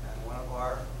 And one of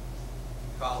our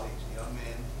colleagues, a young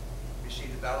man,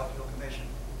 received a battlefield commission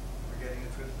for getting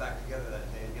the troops back together that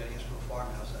day and getting us to a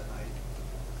farmhouse that night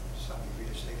to some degree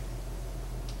of safety.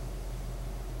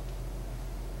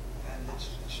 And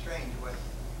it's strange what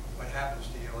happens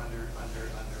to you under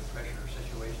pressure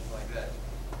situations like that.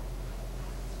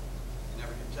 You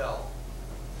never can tell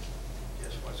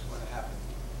just what's going to happen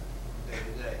day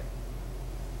to day.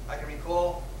 I can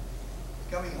recall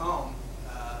coming home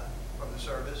from the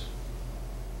service,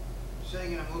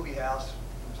 sitting in a movie house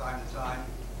from time to time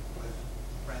with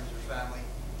friends or family,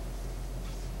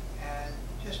 and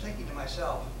just thinking to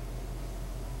myself,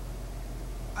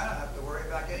 I don't have to worry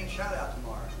about getting shot out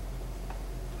tomorrow.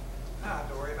 I don't have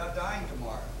to worry about dying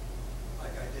tomorrow,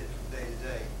 like I did from day to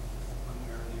day when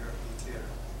we were in the European theater.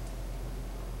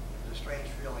 It was a strange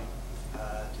feeling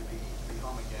to be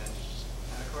home again.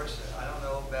 And of course, I don't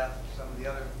know about some of the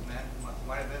other men who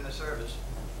might have been in the service.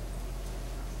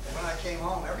 But when I came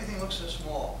home, everything looked so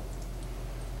small.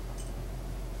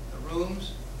 The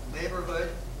rooms, the neighborhood,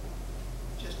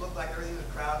 just looked like everything was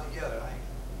crowded together. I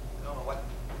don't know what,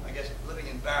 I guess living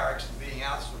in barracks and being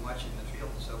out so much in the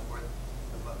field and so forth,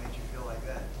 what made you feel like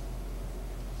that.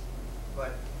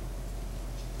 But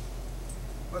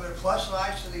were there plus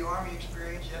sides to the Army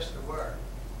experience? Yes, there were.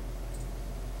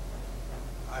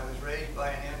 I was raised by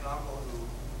an aunt and uncle who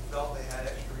felt they had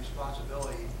extra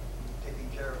responsibility in taking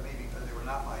care of me because they were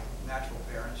not my natural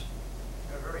parents.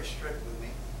 They were very strict with me.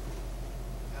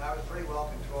 And I was pretty well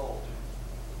controlled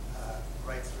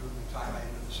right through the time I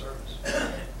entered the service.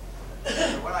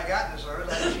 So when I got in the service,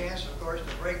 I had a chance, of course,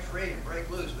 to break free and break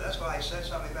loose. But that's why I said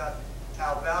something about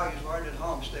how values learned at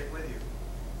home stick with you.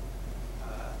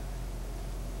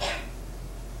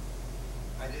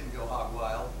 I didn't go hog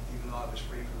wild, even though I was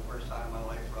free for the first time in my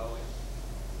life, probably.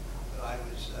 But I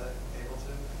was able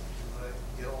to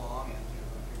get along and to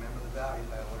remember the values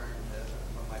I learned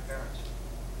from my parents.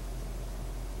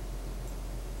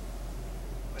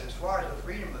 But as far as the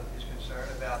freedom is concerned,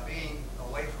 about being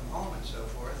away from home and so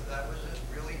forth, that was a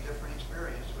really different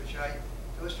experience, which I,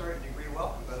 to a certain degree,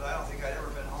 welcome, because I don't think I'd ever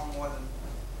been home more than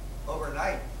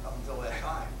overnight up until that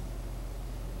time.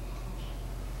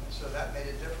 And so that made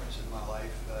a difference in my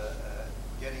life,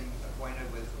 getting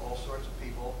acquainted with all sorts of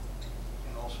people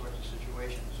in all sorts of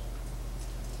situations.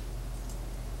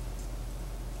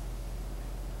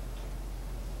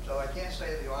 So I can't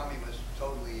say that the Army was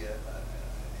totally an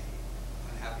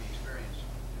unhappy experience.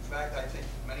 In fact, I think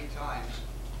many times,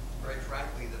 very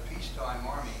frankly, the peacetime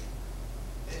Army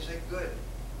is a good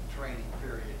training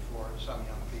period for some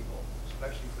young people,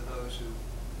 especially for those who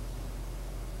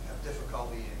have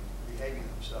difficulty in behaving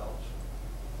themselves.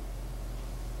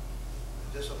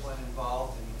 The discipline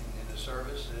involved in the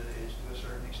service is, to a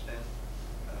certain extent,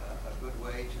 a good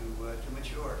way to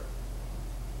mature.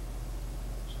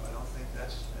 So I don't think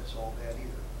that's all bad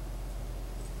either.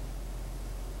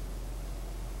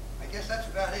 I guess that's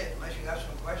about it, unless you have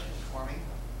some questions for me.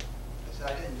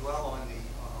 I didn't dwell on the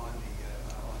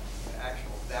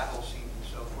actual battle scenes and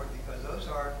so forth, because those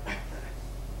are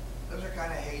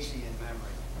kind of hazy in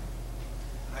memory.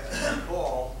 I can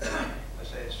recall, I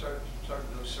say,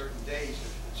 those certain days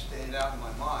that stand out in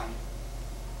my mind,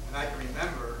 and I can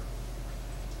remember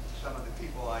some of the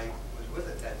people I was with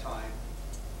at that time.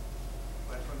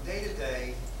 But from day to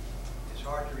day, it's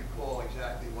hard to recall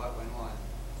exactly what went on,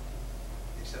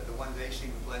 except that one day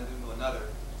seemed to blend into another.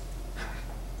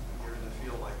 When you're in the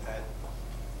field like that,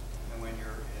 and when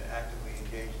you're actively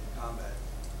engaged in combat.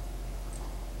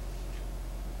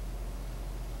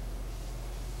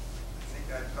 I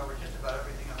think I've covered just about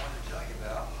everything I wanted to tell you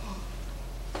about.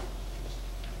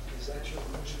 Is Is that your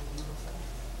original uniform?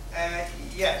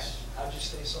 Yes. How'd you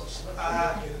stay so slim?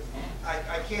 I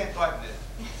can't button it.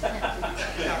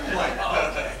 Not quite.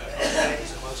 I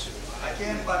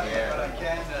can't button it, but I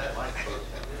can.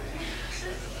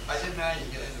 I didn't manage to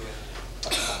get into it.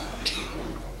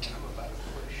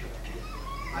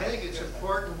 I think it's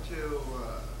important to,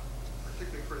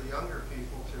 particularly for the younger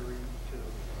people, to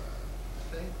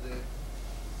think that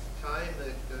time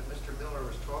that Mr. Miller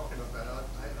was talking about,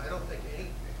 I don't think any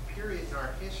period in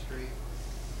our history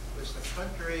was the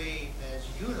country as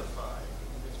unified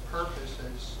in its purpose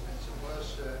as it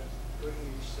was during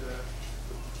these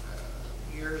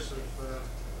years of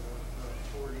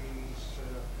 40s.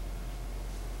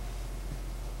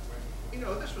 You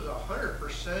know, this was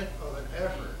 100% of an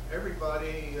effort.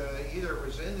 Everybody either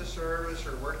was in the service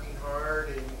or working hard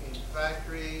in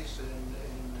factories and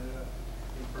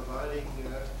in providing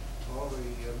all the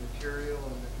material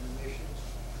and the munitions.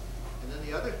 And then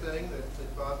the other thing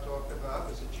that Bob talked about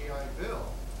was the GI Bill.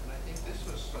 And I think this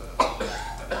was a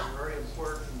very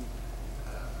important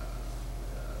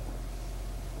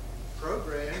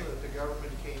program that the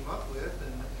government came up with,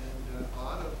 and a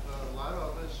lot of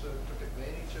us took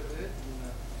advantage of it. And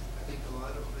I think a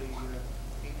lot of the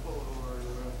people who are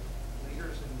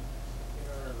leaders in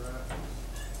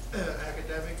our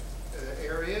academic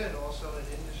area and also in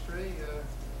industry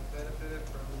benefited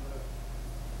from the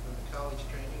college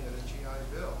training of the GI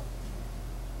Bill.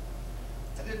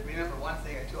 I did remember one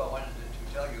thing or two I wanted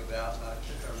to tell you about. I'm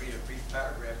just going to read a brief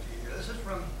paragraph to you here. This is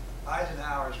from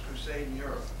Eisenhower's Crusade in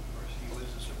Europe. Of course, he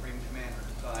was the supreme commander at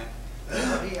the time. This is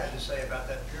what he had to say about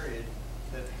that period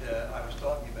that I was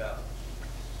talking about.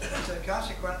 He said,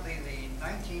 consequently, the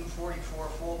 1944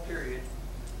 fall period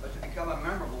was to become a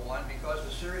memorable one because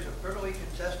of a series of bitterly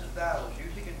contested battles,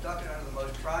 usually conducted under the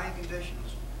most trying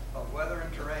conditions of weather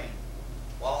and terrain.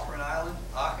 Walcheren Island,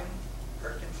 Aachen,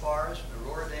 Hürtgen Forest, the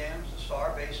Ruhr Dams, the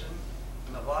Saar Basin,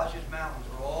 and the Vosges Mountains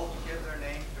were all to give their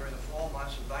names during the fall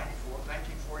months of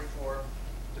 1944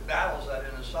 to battles that,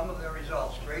 in the sum of their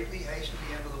results, greatly hastened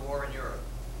the end of the war in Europe.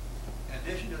 In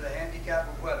addition to the handicap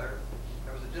of weather,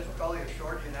 there was the difficulty of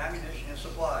shortage in ammunition and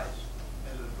supplies,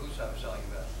 as the boots I was telling you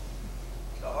about.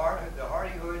 The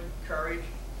hardihood, courage,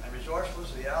 and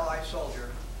resourcefulness of the Allied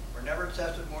soldier were never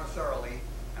tested more thoroughly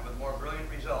and with more brilliant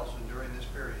results than during this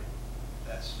period.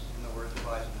 That's in the words of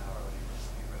Eisenhower when he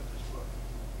wrote this book.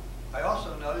 I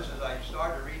also noticed as I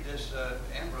started to read this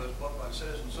Ambrose book on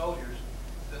citizen soldiers,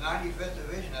 the 95th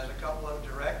Division has a couple of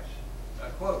direct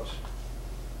quotes.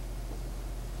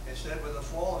 It said, with the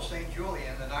fall of St.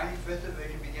 Julian, the 95th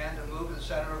Division began to move to the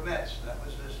center of Metz. That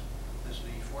was the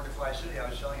fortified city I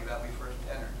was telling you about when we first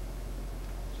entered.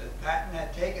 It said Patton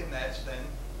had taken Metz then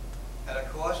at a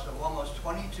cost of almost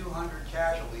 2,200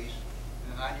 casualties in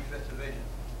the 95th Division,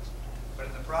 but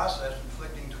in the process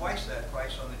inflicting twice that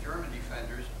price on the German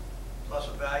defenders, plus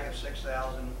a bag of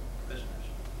 6,000 prisoners.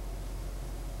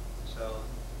 So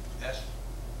that's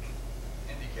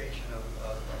indication of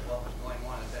what was going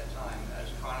on at that time, as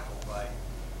chronicled by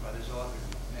this author,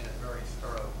 who made a very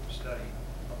thorough study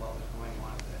of what was going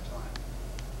on at that time.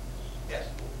 Yes?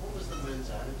 What was the men's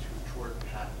attitude toward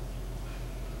Patton?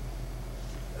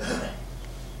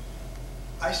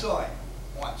 I saw him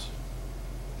once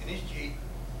in his Jeep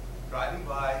driving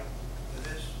by with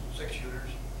his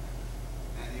 6-shooters,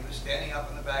 and he was standing up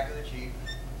in the back of the Jeep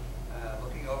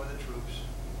looking over the troops.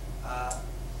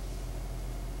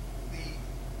 The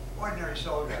ordinary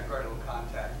soldier had very little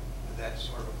contact with that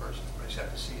sort of a person,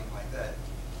 except to see him like that.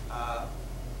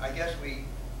 I guess we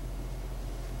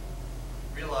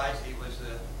realized he was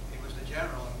the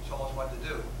general and told us what to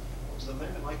do. Was the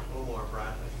man like Omar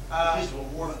Bradley? He's a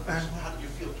warm person. How did you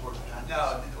feel towards Patton?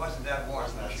 No, it wasn't that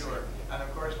warm, I'm sure. Yeah. And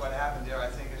of course, what happened there, I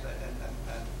think, is that, and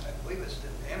I believe it's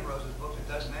Ambrose's book that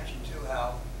does mention too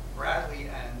how Bradley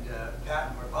and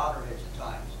Patton were loggerheads at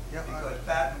times. Yep, because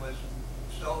Patton was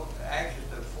so anxious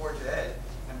to forge ahead,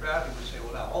 and Bradley would say,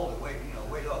 "Well, now hold it, wait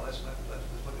up, let's look at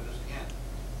this again."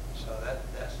 So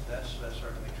that's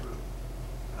certainly true.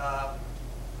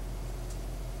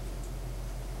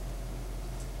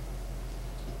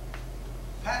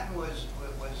 Patton was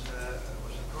of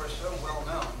course so well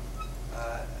known.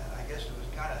 I guess it was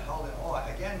kind of held in awe.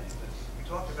 Again, we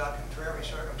talked about contrary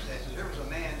circumstances. Here was a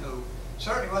man who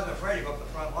certainly wasn't afraid to go up the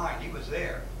front line. He was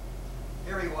there.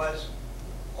 Here he was,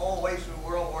 all the way through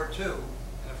World War II,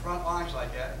 in the front lines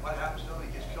like that. What happens to him?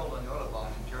 He gets killed on the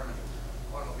Autobahn in Germany,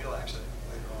 automobile accident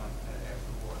later on after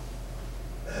the war.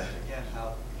 Again,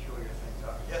 how peculiar things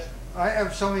are. Yes. I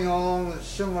have something along the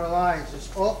similar lines.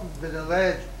 It's often been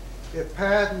alleged that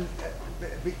Patton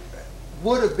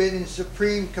would have been in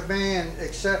supreme command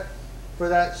except for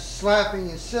that slapping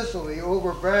in Sicily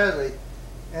over Bradley,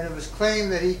 and it was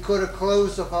claimed that he could have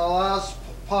closed the Palace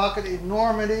pocket in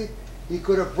Normandy. He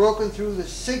could have broken through the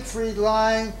Siegfried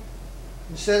line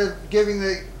instead of giving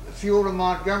the fuel to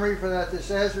Montgomery for that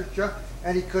disastrous jump,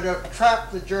 and he could have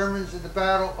trapped the Germans in the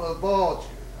Battle of the Bulge.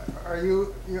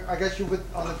 I guess you would,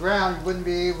 on the ground, you wouldn't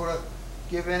be able to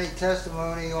give any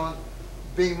testimony on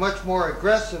being much more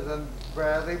aggressive than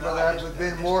Bradley, but that would have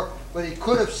been more, but he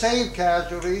could have saved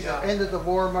casualties and ended the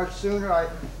war much sooner. I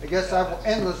guess that will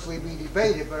endlessly be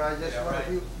debated, but I just wonder if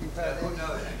you've had any.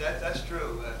 No, that's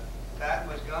true. Pat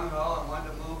was gung-ho and wanted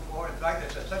to move forward. In fact,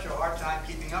 it's such a hard time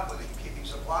keeping up with it, keeping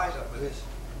supplies up with it. Yes.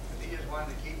 But he just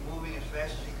wanted to keep moving as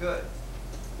fast as he could.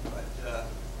 But,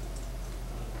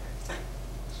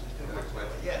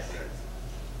 yes.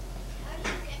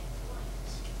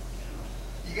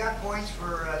 You got points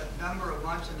for a number of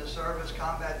months in the service,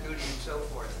 combat duty, and so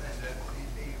forth. And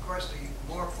of course, the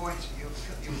more points you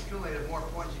accumulated, more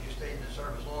points if you stayed in the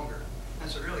service longer. And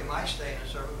so, really, my stay in the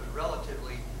service was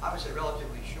relatively, I would say,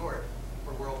 relatively short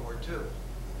for World War II,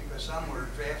 because some were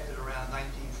drafted around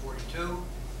 1942.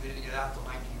 They didn't get out till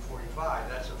 1945.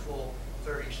 That's a full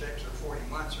 36 or 40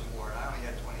 months or more. And I only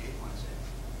had 28 months in.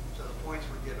 So the points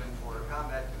were given for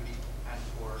combat duty and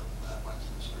for months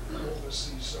in the service.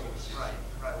 Overseas service. Right,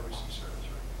 overseas service,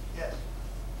 right. Yes.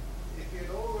 If you'd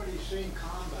already seen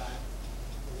combat,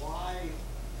 why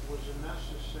was it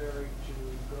necessary to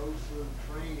go through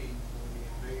training for the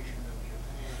invasion of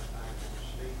Japan back in the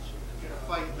States? You're gonna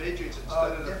fight midgets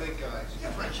instead of the big guys.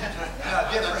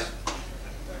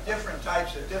 Different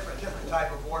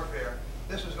type of warfare.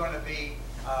 This was going to be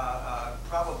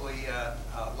probably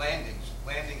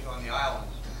landings on the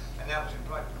islands, and that was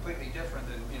completely different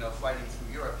than fighting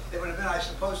through Europe. It would have been, I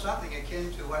suppose, something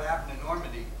akin to what happened in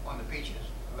Normandy on the beaches.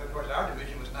 But of course, our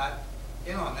division was not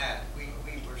in on that. We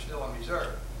were still on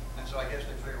reserve, and so I guess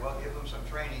they figured, well, give them some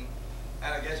training.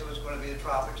 And I guess it was going to be the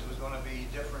tropics. It was going to be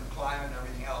different climate and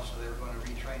everything else, so they were going to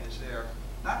retrain us there.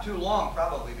 Not too long,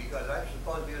 probably, because I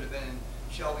suppose we would have been in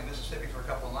Shelby, Mississippi for a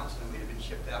couple of months, and then we'd have been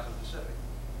shipped out to the Pacific,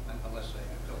 unless they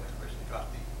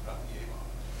dropped the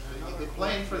A-bomb. The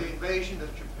plan for the invasion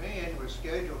of Japan was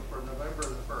scheduled for November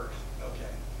the 1st.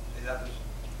 Okay, and that was,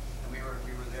 and we were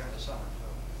there in the summer. So.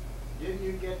 Didn't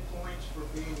you get points for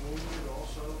being wounded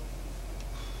also?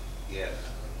 Yes.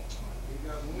 You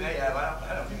got wounded? May have.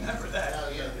 I don't remember that.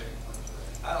 Oh, yeah.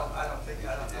 I don't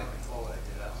recall that. I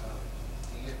don't know.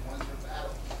 You get points for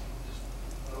battle, just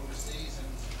overseas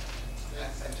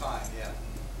And time, yeah.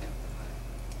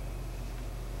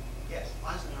 Yes.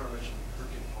 Eisenhower mentioned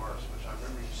Hurricane Forest, which I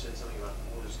remember you said something about the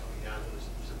borders coming down. It was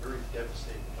a very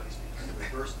devastating place because of the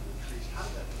burst of the trees. How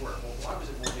did that work? Well, why was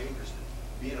it more dangerous to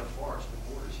be in a forest with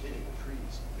borders hitting the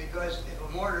trees? Because if a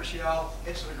mortar shell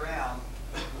hits the ground,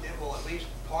 it will at least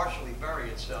partially bury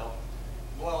itself,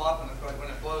 blow up, and of course, when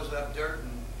it blows up, dirt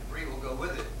and debris will go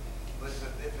with it. But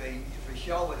if a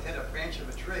shell would hit a branch of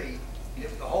a tree,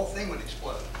 if the whole thing would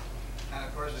explode. And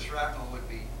of course, the shrapnel would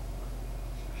shoot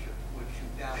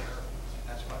down there.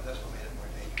 That's what made it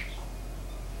more dangerous.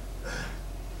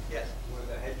 Yes. Were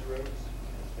the hedgerows as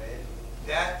bad?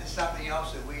 That is something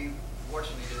else that we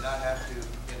fortunately did not have to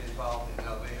get involved in.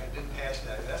 No, I didn't pass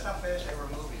that. That's how fast they were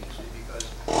moving, you see, because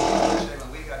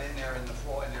when we got in there in the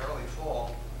early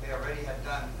fall, they already had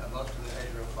done most of the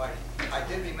hedgerow fighting. I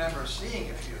did remember seeing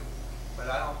a few,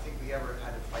 but I don't think we ever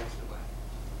had to fight through them.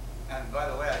 And by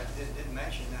the way, I didn't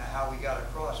mention how we got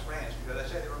across France, because I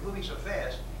said they were moving so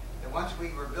fast that once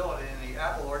we were billeted in the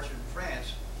apple orchard in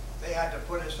France, they had to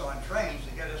put us on trains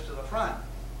to get us to the front.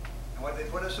 And what they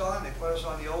put us on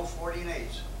the old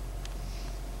 14-8s,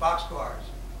 boxcars,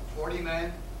 40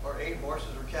 men or 8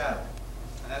 horses or cattle.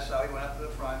 And that's how we went up to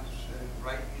the front,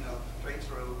 right, straight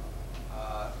through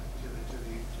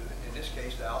in this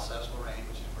case, the Alsace-Lorraine,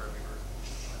 which is where we were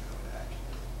going to action.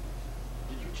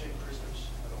 Did you take prisoners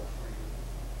at all for you?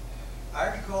 I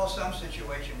recall some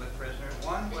situation with prisoners.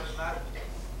 One was not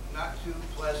too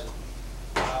pleasant.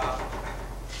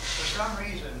 For some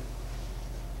reason,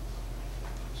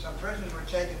 some prisoners were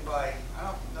taken by, I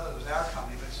don't know if it was our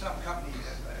company, but some company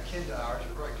akin to ours,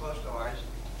 or very close to ours,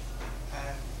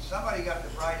 and somebody got the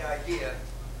bright idea,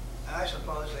 and I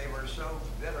suppose they were so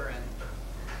bitter and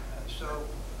so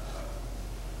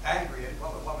angry at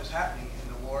what was happening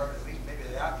in the war, at least maybe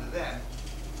it happened to them,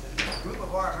 that a group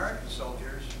of our American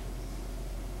soldiers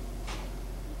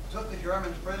took the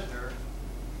Germans prisoner,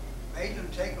 made them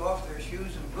take off their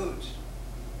shoes and boots,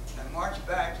 and marched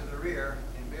back to the rear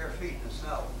in bare feet in the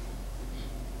snow.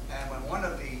 And when one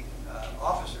of the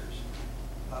officers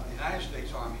of the United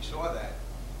States Army saw that,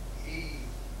 he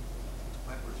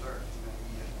went berserk.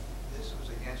 This was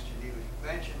against Geneva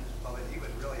Conventions, but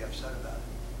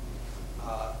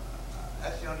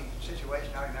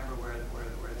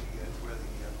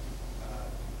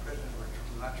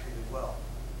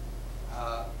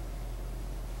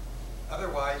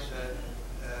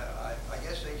I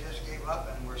guess they just gave up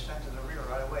and were sent to the rear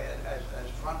right away. As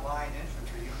frontline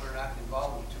infantry, you were not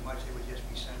involved with too much, they would just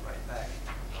be sent right back.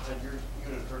 Had your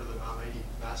unit heard of the Almaty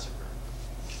massacre?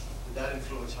 Did that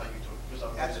influence how you took? Because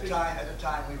I'm At the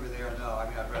time we were there, no. I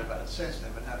mean, I've read about it since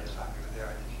then, but not at the time we were there,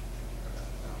 I didn't hear about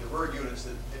it, no. There were units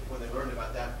that, when they learned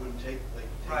about that, wouldn't take, like,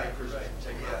 Right, take prisoners, right,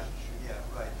 take yeah, them.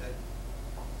 yeah, right.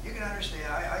 You can understand,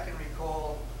 I can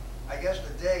recall, I guess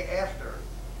the day after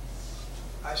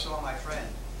I saw my friend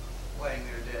laying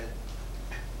there dead,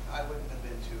 I wouldn't have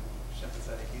been too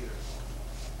sympathetic either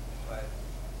if I had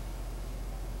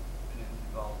been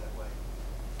involved that way.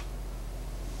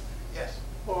 Yes?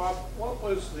 Bob, what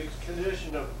was the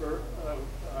condition of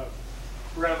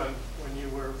Bremen when you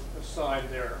were assigned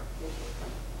there?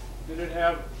 Did it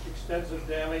have extensive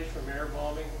damage from air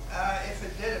bombing? If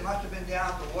it did, it must have been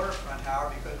down at the waterfront,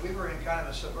 Howard, because we were in kind of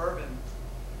a suburban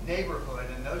neighborhood,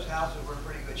 and those houses were in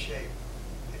pretty good shape.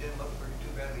 They didn't look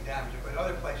too badly damaged, but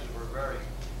other places were very,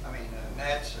 I mean,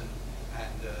 Metz and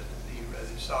the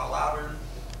Saarlautern,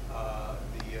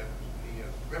 the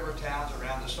river towns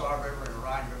around the Saar River and the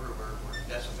Rhine River were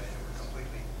decimated, were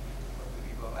completely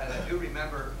blown. And I do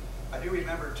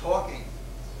remember talking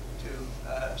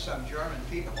to some German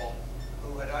people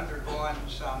who had undergone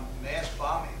some mass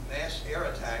bombing, mass air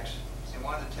attacks in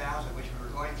one of the towns in which we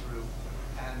were going through,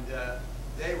 and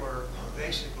they were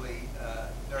basically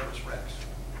nervous wrecks.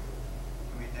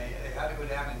 I mean, they had to go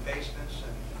down in basements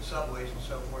and subways and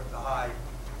so forth to hide,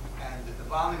 and the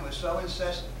bombing was so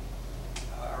incessant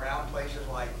around places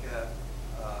like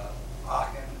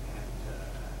Aachen and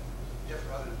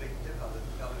different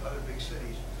other big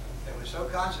cities. It was so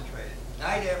concentrated,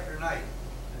 night after night,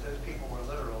 that those people were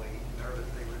literally nervous.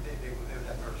 They would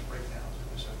have nervous breakdowns.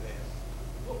 It was so bad.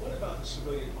 What about the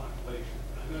civilian population?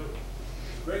 I know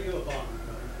regular bombing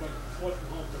went fought from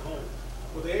home to home.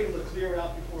 Were they able to clear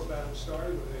out before battle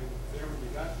started? Were they there when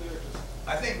you got there?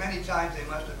 I think many times they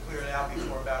must have cleared out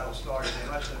before battle started. They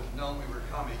must have known we were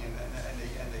coming,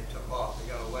 and they took off.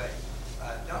 They got away.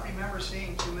 Don't remember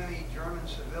seeing too many German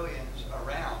civilians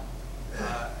around.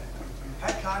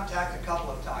 Had contact a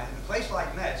couple of times. In a place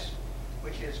like Metz,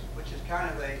 which is kind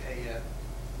of a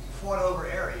fought-over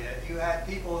area, you had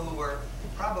people who were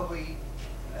probably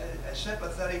as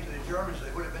sympathetic to the Germans as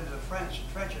they would have been to the French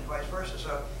and vice versa.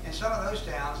 So in some of those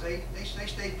towns, they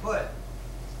stayed put.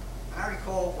 And I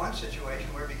recall one situation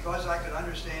where, because I could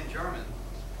understand German,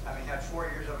 having had 4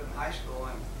 years of it in high school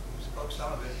and spoke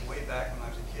some of it way back when I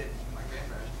was a kid with my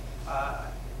grandparents,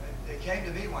 they came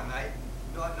to me one night,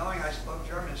 knowing I spoke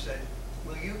German, and said,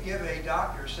 "Will you give a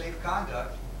doctor safe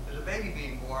conduct? There's a baby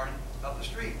being born up the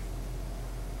street."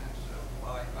 And so,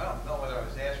 well, I don't know whether I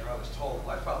was asked or I was told.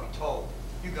 I was probably told,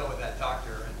 "You go with that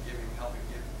doctor and help him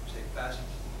give him safe passage,"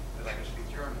 because I could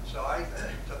speak German. So I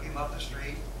took him up the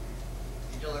street.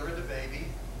 He delivered the baby,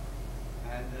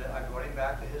 and I brought him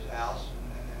back to his house,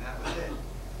 and that was it.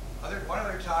 One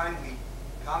other time, we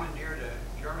commandeered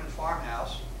a German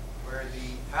farmhouse where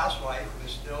the housewife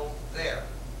was still there.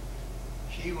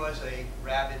 She was a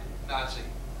rabid Nazi.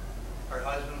 Her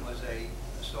husband was a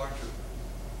stormtrooper,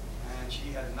 and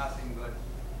she had nothing but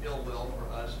ill will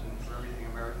for us and for everything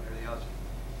American and everything else.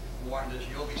 Warned us,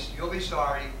 "You'll be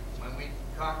sorry when we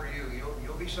conquer you.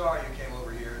 You'll be sorry you came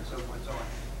over here," and so forth and so on.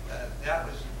 That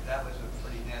was a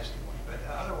pretty nasty one. But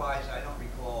otherwise, I don't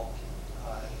recall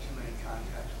too many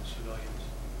contacts with civilians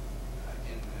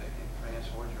in France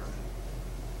or Germany.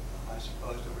 I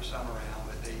suppose there were some around,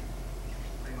 but they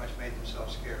pretty much made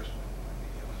themselves scarce when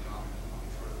the army was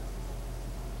moving further.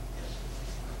 Yes.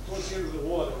 Towards the end of the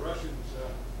war, the Russians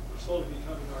were slowly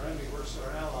becoming our enemy versus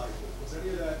our ally. Was any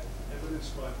of that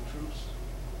evidenced by the troops?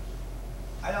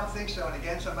 I don't think so. And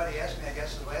again, somebody asked me, I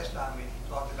guess the last time we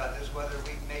talked about this, whether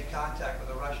we made contact with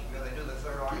the Russians because they knew the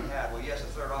Third Army had. Well, yes,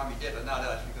 the Third Army did, but not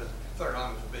us, because the Third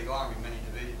Army was a big army, many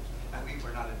divisions, and we were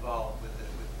not involved with the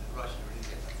Russians. We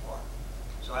didn't get that far.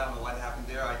 So I don't know what happened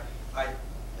there. I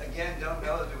again don't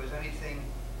know that there was anything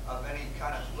of any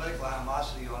kind of political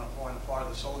animosity on the part of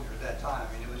the soldiers at that time. I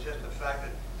mean, it was just the fact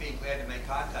that being glad to make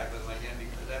contact with them again,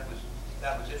 because that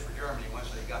was it for Germany. Once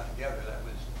they got together, that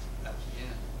was the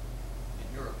end.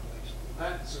 Europe, at least.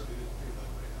 That certainly didn't feel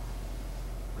that way.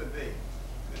 Could be.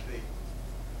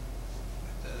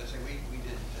 But as I say, we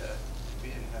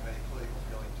didn't have any political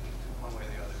feeling to one way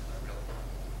or the other, really,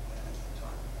 at the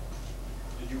time.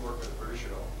 Did you work with the British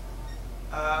at all?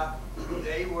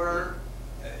 They were,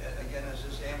 again, as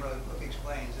this Ambrose book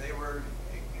explains, they were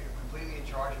completely in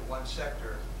charge of one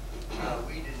sector.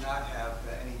 We did not have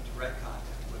any direct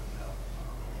contact with them,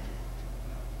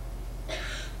 no.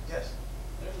 Yes?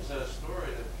 There was a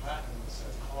story that Patton's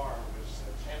car was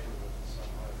tampered with in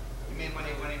some way. You mean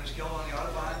when he was killed on the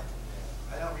Autobahn?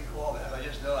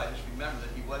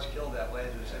 was killed that way.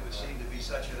 It would seem to be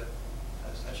such a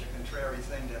contrary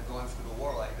thing to have gone through the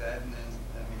war like that and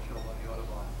then be killed on the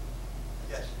Autobahn.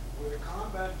 Yes? Were the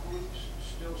combat groups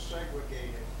still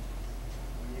segregated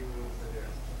when you were over there?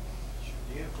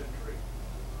 The infantry?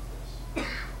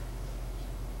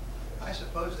 I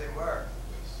suppose they were.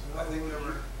 In I other think words, there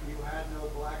were, you had no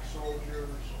black soldiers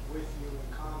with you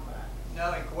in combat?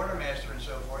 no, in quartermaster and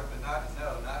so forth, but not.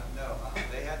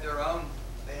 They had their own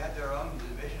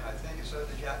division, I think, and so did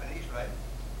the Japanese, right?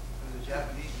 There was a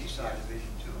Japanese East Side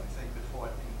division too, I think, that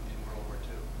fought in World War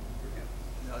II.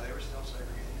 No, they were still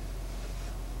segregated.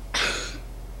 Just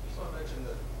want to mention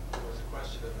that there was a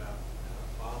question about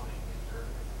bombing in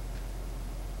Germany.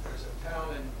 There's a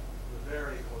town in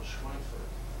Bavaria called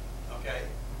Schweinfurt. Okay.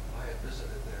 I had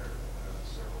visited there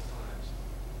several times.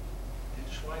 In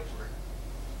Schweinfurt,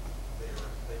 they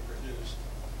produced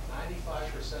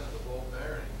 95% of the ball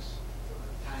bearings for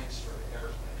the tanks for the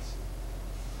airplanes.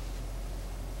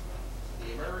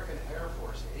 The American Air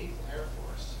Force, the 8th Air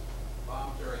Force,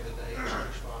 bombed during the day,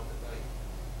 British bombed at night.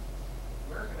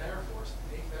 American Air Force,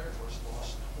 the 8th Air Force,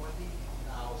 lost 20,000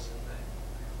 men.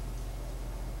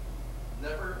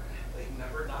 They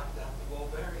never knocked out the ball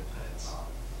bearing plants.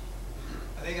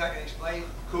 I think I can explain.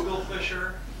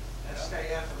 Kugelfischer,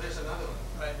 SKF, and there's another one.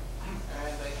 Right.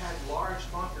 And they had large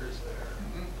bunkers there.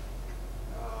 Mhm.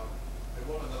 A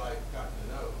woman that I've gotten to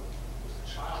know was a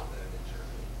child then in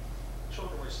Germany.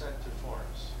 Children were sent to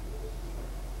farms.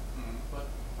 Mhm. But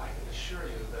I can assure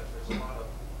you that there's a lot of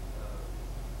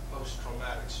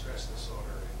post-traumatic stress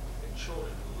disorder in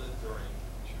children who lived during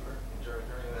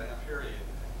that period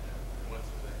and went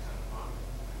through that kind of bombing.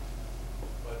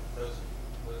 But those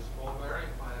ball bearing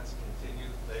plants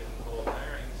continued making ball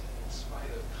bearings in spite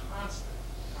of constant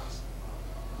bombing.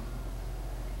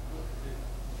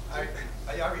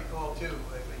 I recall too,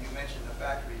 when you mentioned the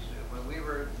factories, when we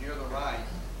were near the Rhine,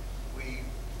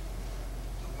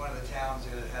 one of the towns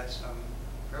that had some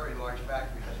very large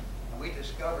factories, and we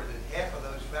discovered that half of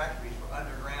those factories were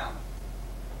underground.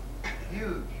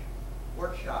 Huge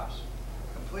workshops,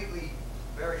 completely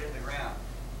buried in the ground.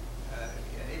 And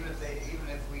even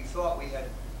if we thought we had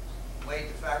laid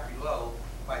the factory low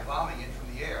by bombing it from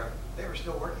the air, they were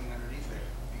still working underneath there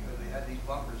because they had these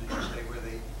bunkers, as you say, where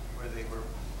they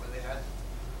had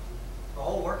the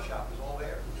whole workshop was all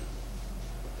there.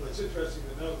 Well, it's interesting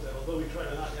to note that although we try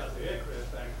to knock out the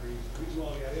aircraft factories, the reason why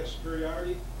we had air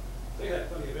superiority, they had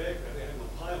plenty of aircraft, they had no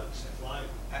pilots flying.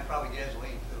 And probably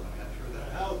gasoline too, I mean, I'm sure that.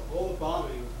 How all the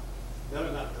bombing never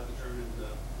knocked out the German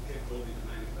capability to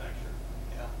manufacture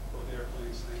Yeah. both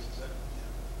airplanes, things, etc.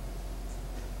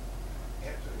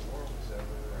 After the war was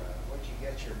over, what'd you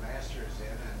get your master's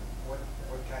in, and what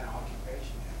kind of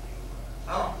occupation have you?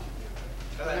 Oh.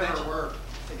 But I Never mentioned- worked.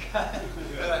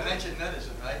 But I mentioned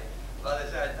medicine, right? Well, I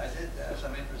did have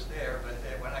some interest there, but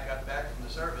when I got back from the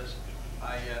service,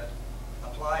 I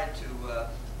applied to,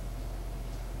 well,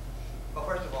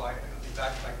 first of all, I'll be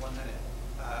back like 1 minute.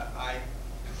 I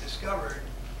discovered,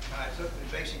 when I took the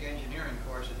basic engineering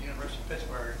course at the University of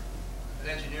Pittsburgh,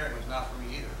 that engineering was not for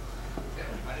me either.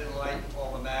 I didn't like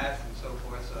all the math and so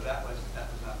forth, so that was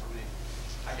not for me.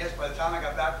 I guess by the time I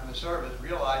got back from the service,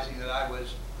 realizing that I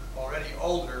was already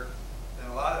older than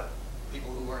a lot of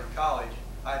people who were in college,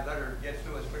 I'd better get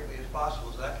through as quickly as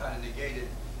possible. So that kind of negated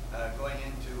going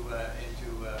into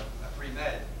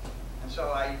pre-med. And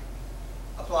so I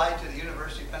applied to the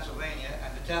University of Pennsylvania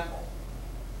and the Temple.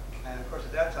 And of course,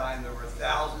 at that time, there were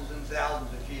thousands and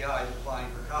thousands of GIs applying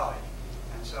for college.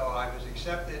 And so I was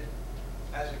accepted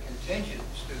as a contingent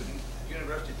student at the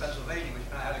University of Pennsylvania, which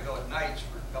meant I had to go at nights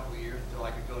for a couple of years until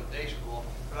I could go to day school.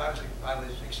 But I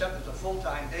was accepted as a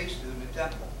full-time day student at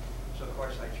Temple. So of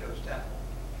course I chose Temple.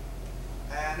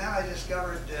 And then I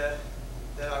discovered that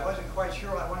I wasn't quite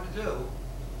sure what I wanted to do,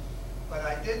 but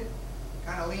I did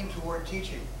kind of lean toward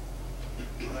teaching.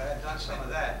 I had done some of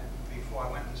that before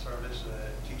I went into service,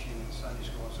 teaching in Sunday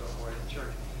school and so forth in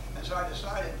church. And so I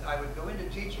decided I would go into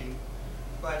teaching,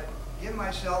 but give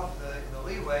myself the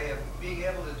leeway of being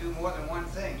able to do more than one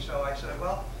thing. So I said,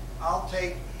 well, I'll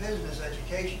take business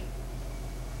education.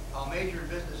 I'll major in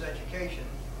business education,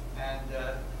 and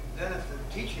then if the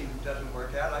teaching doesn't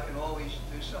work out, I can always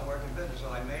do some work in business. So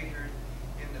I majored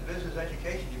in the business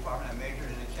education department. I majored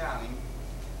in accounting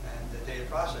and data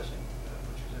processing,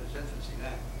 which was in its infancy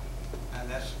then. And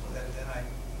then I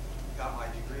got my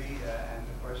degree, and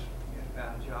of course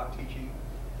found a job teaching,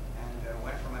 and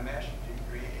went for my master's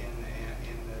degree in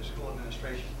school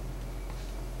administration.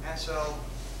 And so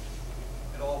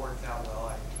it all worked out well.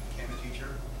 I became a teacher,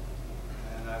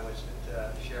 and I was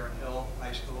at Sharon Hill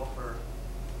High School for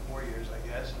 4 years, I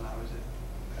guess, and I was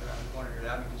around the corner here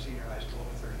at Abington Senior High School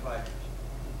for 35 years.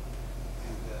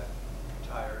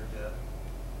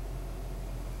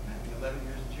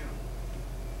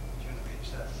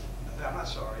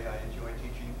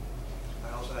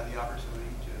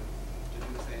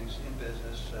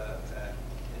 business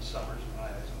in summers when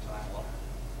I had some time off.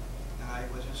 And I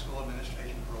was in school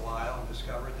administration for a while and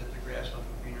discovered that the grass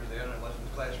wasn't greener there than it was in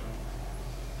the classroom.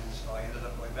 And so I ended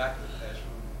up going back to the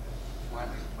classroom and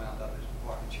finally wound up as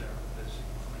department chair of this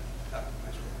after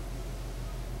high school.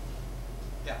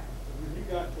 Yeah. When you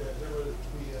got there were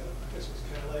I guess it was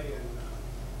Calais and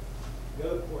the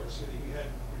other port city, you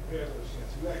hadn't repaired those yet.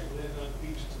 So you actually landed on the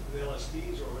beach with the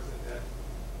LSDs, or was it that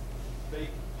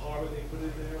fake harbor they put in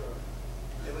there? Or?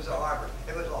 It was a harbor.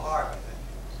 It was a harbor, I think.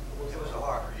 It was a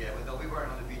harbor, yeah. But no, we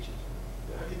weren't on the beaches.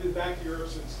 Have you been back to Europe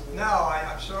since? No,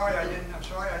 I'm sorry I didn't. I'm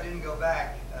sorry I didn't go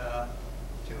back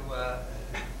to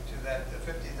that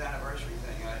 50th anniversary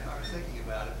thing. I was thinking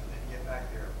about it, but didn't get back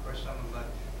there. Of course, some of my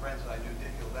friends I knew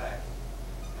did go back,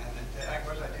 and of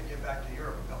course I did get back to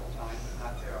Europe a couple times, but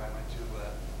not there. I went to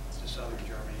southern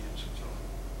Germany and Switzerland,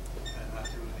 and not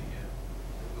through the.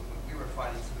 We were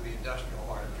fighting through the industrial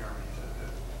part of Germany,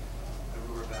 the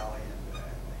Ruhr Valley and the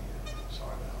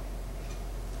Saar Valley.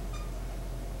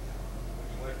 When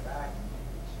you went back,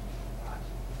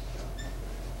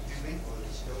 Excuse me? was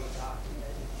it still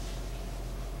documented?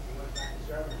 You went back to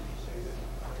Germany, you say that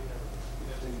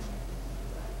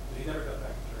He never got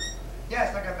back to Germany.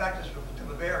 Yes, I got back to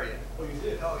Bavaria. Oh, you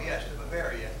did? Oh, yes, to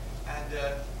Bavaria. And,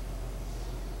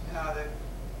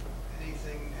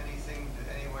 anything that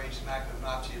any way smacked of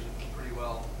Nazism was pretty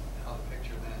well out of the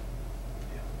picture then.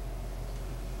 Yeah.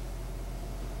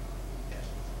 Yes.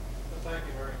 Well, thank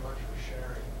you very much for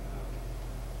sharing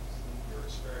your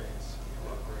experience. You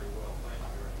did very well. Thank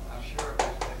you very much. I'm sure.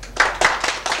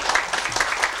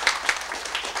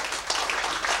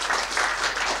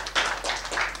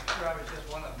 I was just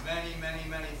one of many, many,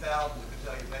 many thousands who could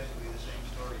tell you basically the same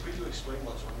story. Could you explain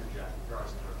what's on your jacket? Your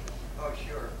eyes and Oh,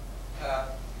 sure.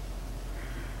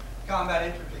 Combat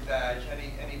infantry badge.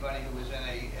 Anybody who was in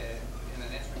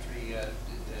an infantry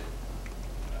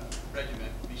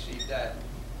regiment received that.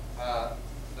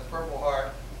 The Purple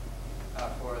Heart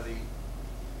for the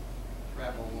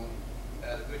shrapnel wound.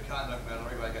 The Good Conduct Medal.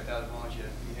 Everybody got that as long as you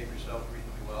behave yourself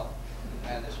reasonably well.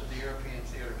 And this was the European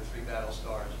Theater with 3 battle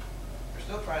stars. We're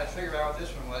still trying to figure out what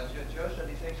this one was. Joe said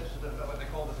he thinks this is what they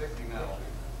call the Victory Medal,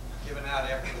 given out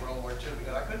after World War II,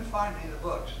 because I couldn't find any of the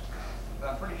books. But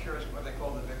I'm pretty sure it's what they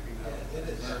call the Victory Medal. it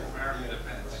is. American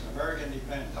Independence. American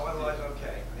Independence. Oh, otherwise,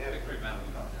 okay. Yeah, Victory Medal,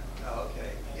 you know. Oh,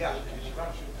 okay. Yeah.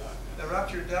 The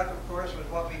ruptured duck, of course, was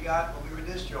what we got when we were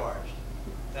discharged.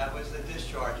 That was the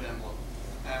discharge emblem.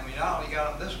 And we not only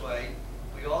got them this way,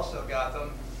 we also got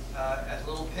them as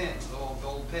little pins, little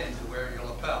gold pins to wear in your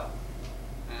lapel.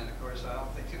 And of course, I don't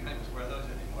think too many of us wear those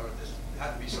anymore. This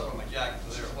had to be sold on my jacket,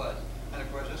 so there it was. And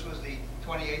of course, this was the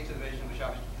 28th Division, which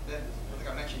I think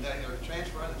I mentioned that there was a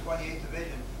transfer of the 28th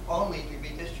Division only to be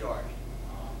discharged.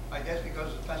 I guess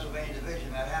because of the Pennsylvania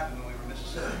Division, that happened when we were in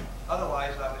Mississippi.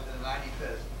 Otherwise, I was in the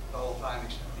 95th the whole time.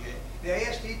 The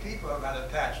ASDP program had a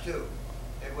patch too.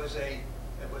 It was a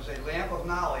lamp of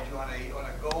knowledge on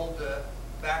a gold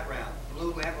background,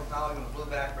 blue lamp of knowledge on a blue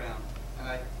background, and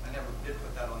I never did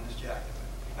put that on this jacket.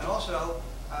 And also,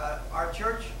 our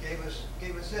church gave us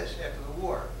this after the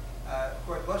war. Of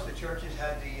course, most of the churches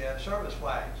had the service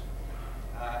flags,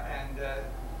 and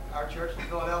our church in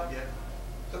Philadelphia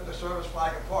took the service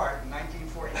flag apart in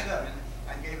 1947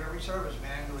 and gave every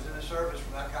serviceman who was in the service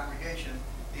from that congregation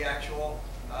the actual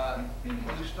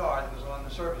blue star that was on the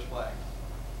service flag.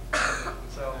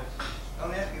 So,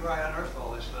 don't ask me where I unearthed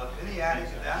all this stuff. In the attic,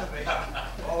 down the basement,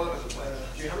 all over the place.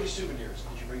 Do you have any souvenirs?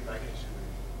 Did you bring back any souvenirs?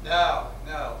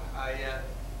 No.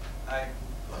 I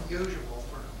unusual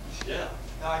for. Yeah.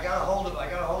 Now I got a hold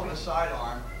of a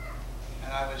sidearm,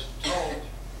 and I was told.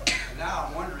 And now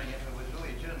I'm wondering if it was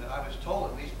really legitimate. I was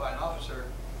told, at least by an officer,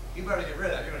 you better get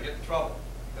rid of that. You're going to get in trouble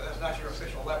because that's not your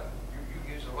official weapon.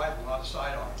 You use a rifle, not a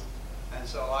sidearm. And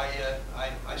so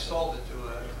I sold it to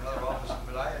another officer.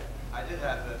 But I did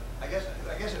have the. I guess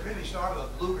it really started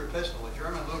with a Luger pistol, a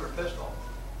German Luger pistol,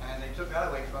 and they took that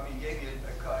away from me and gave me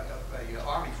a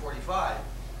Army 45.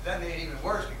 That made it even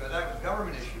worse because that was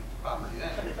government issued property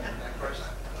then. And of course,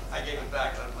 I gave it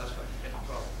back unless I get in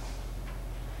trouble.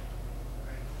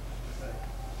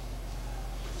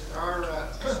 There are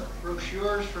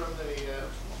brochures from the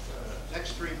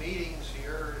next 3 meetings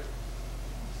here,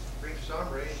 brief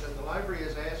summaries, and the library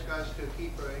has asked us to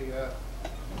keep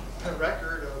a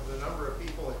record of the number of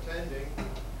people attending.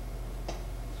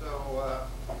 So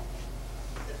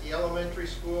at the elementary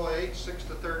school age 6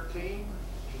 to 13,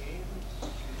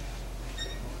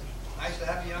 Nice to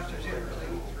have you youngsters here. 1,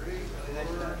 2, 3,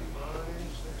 4,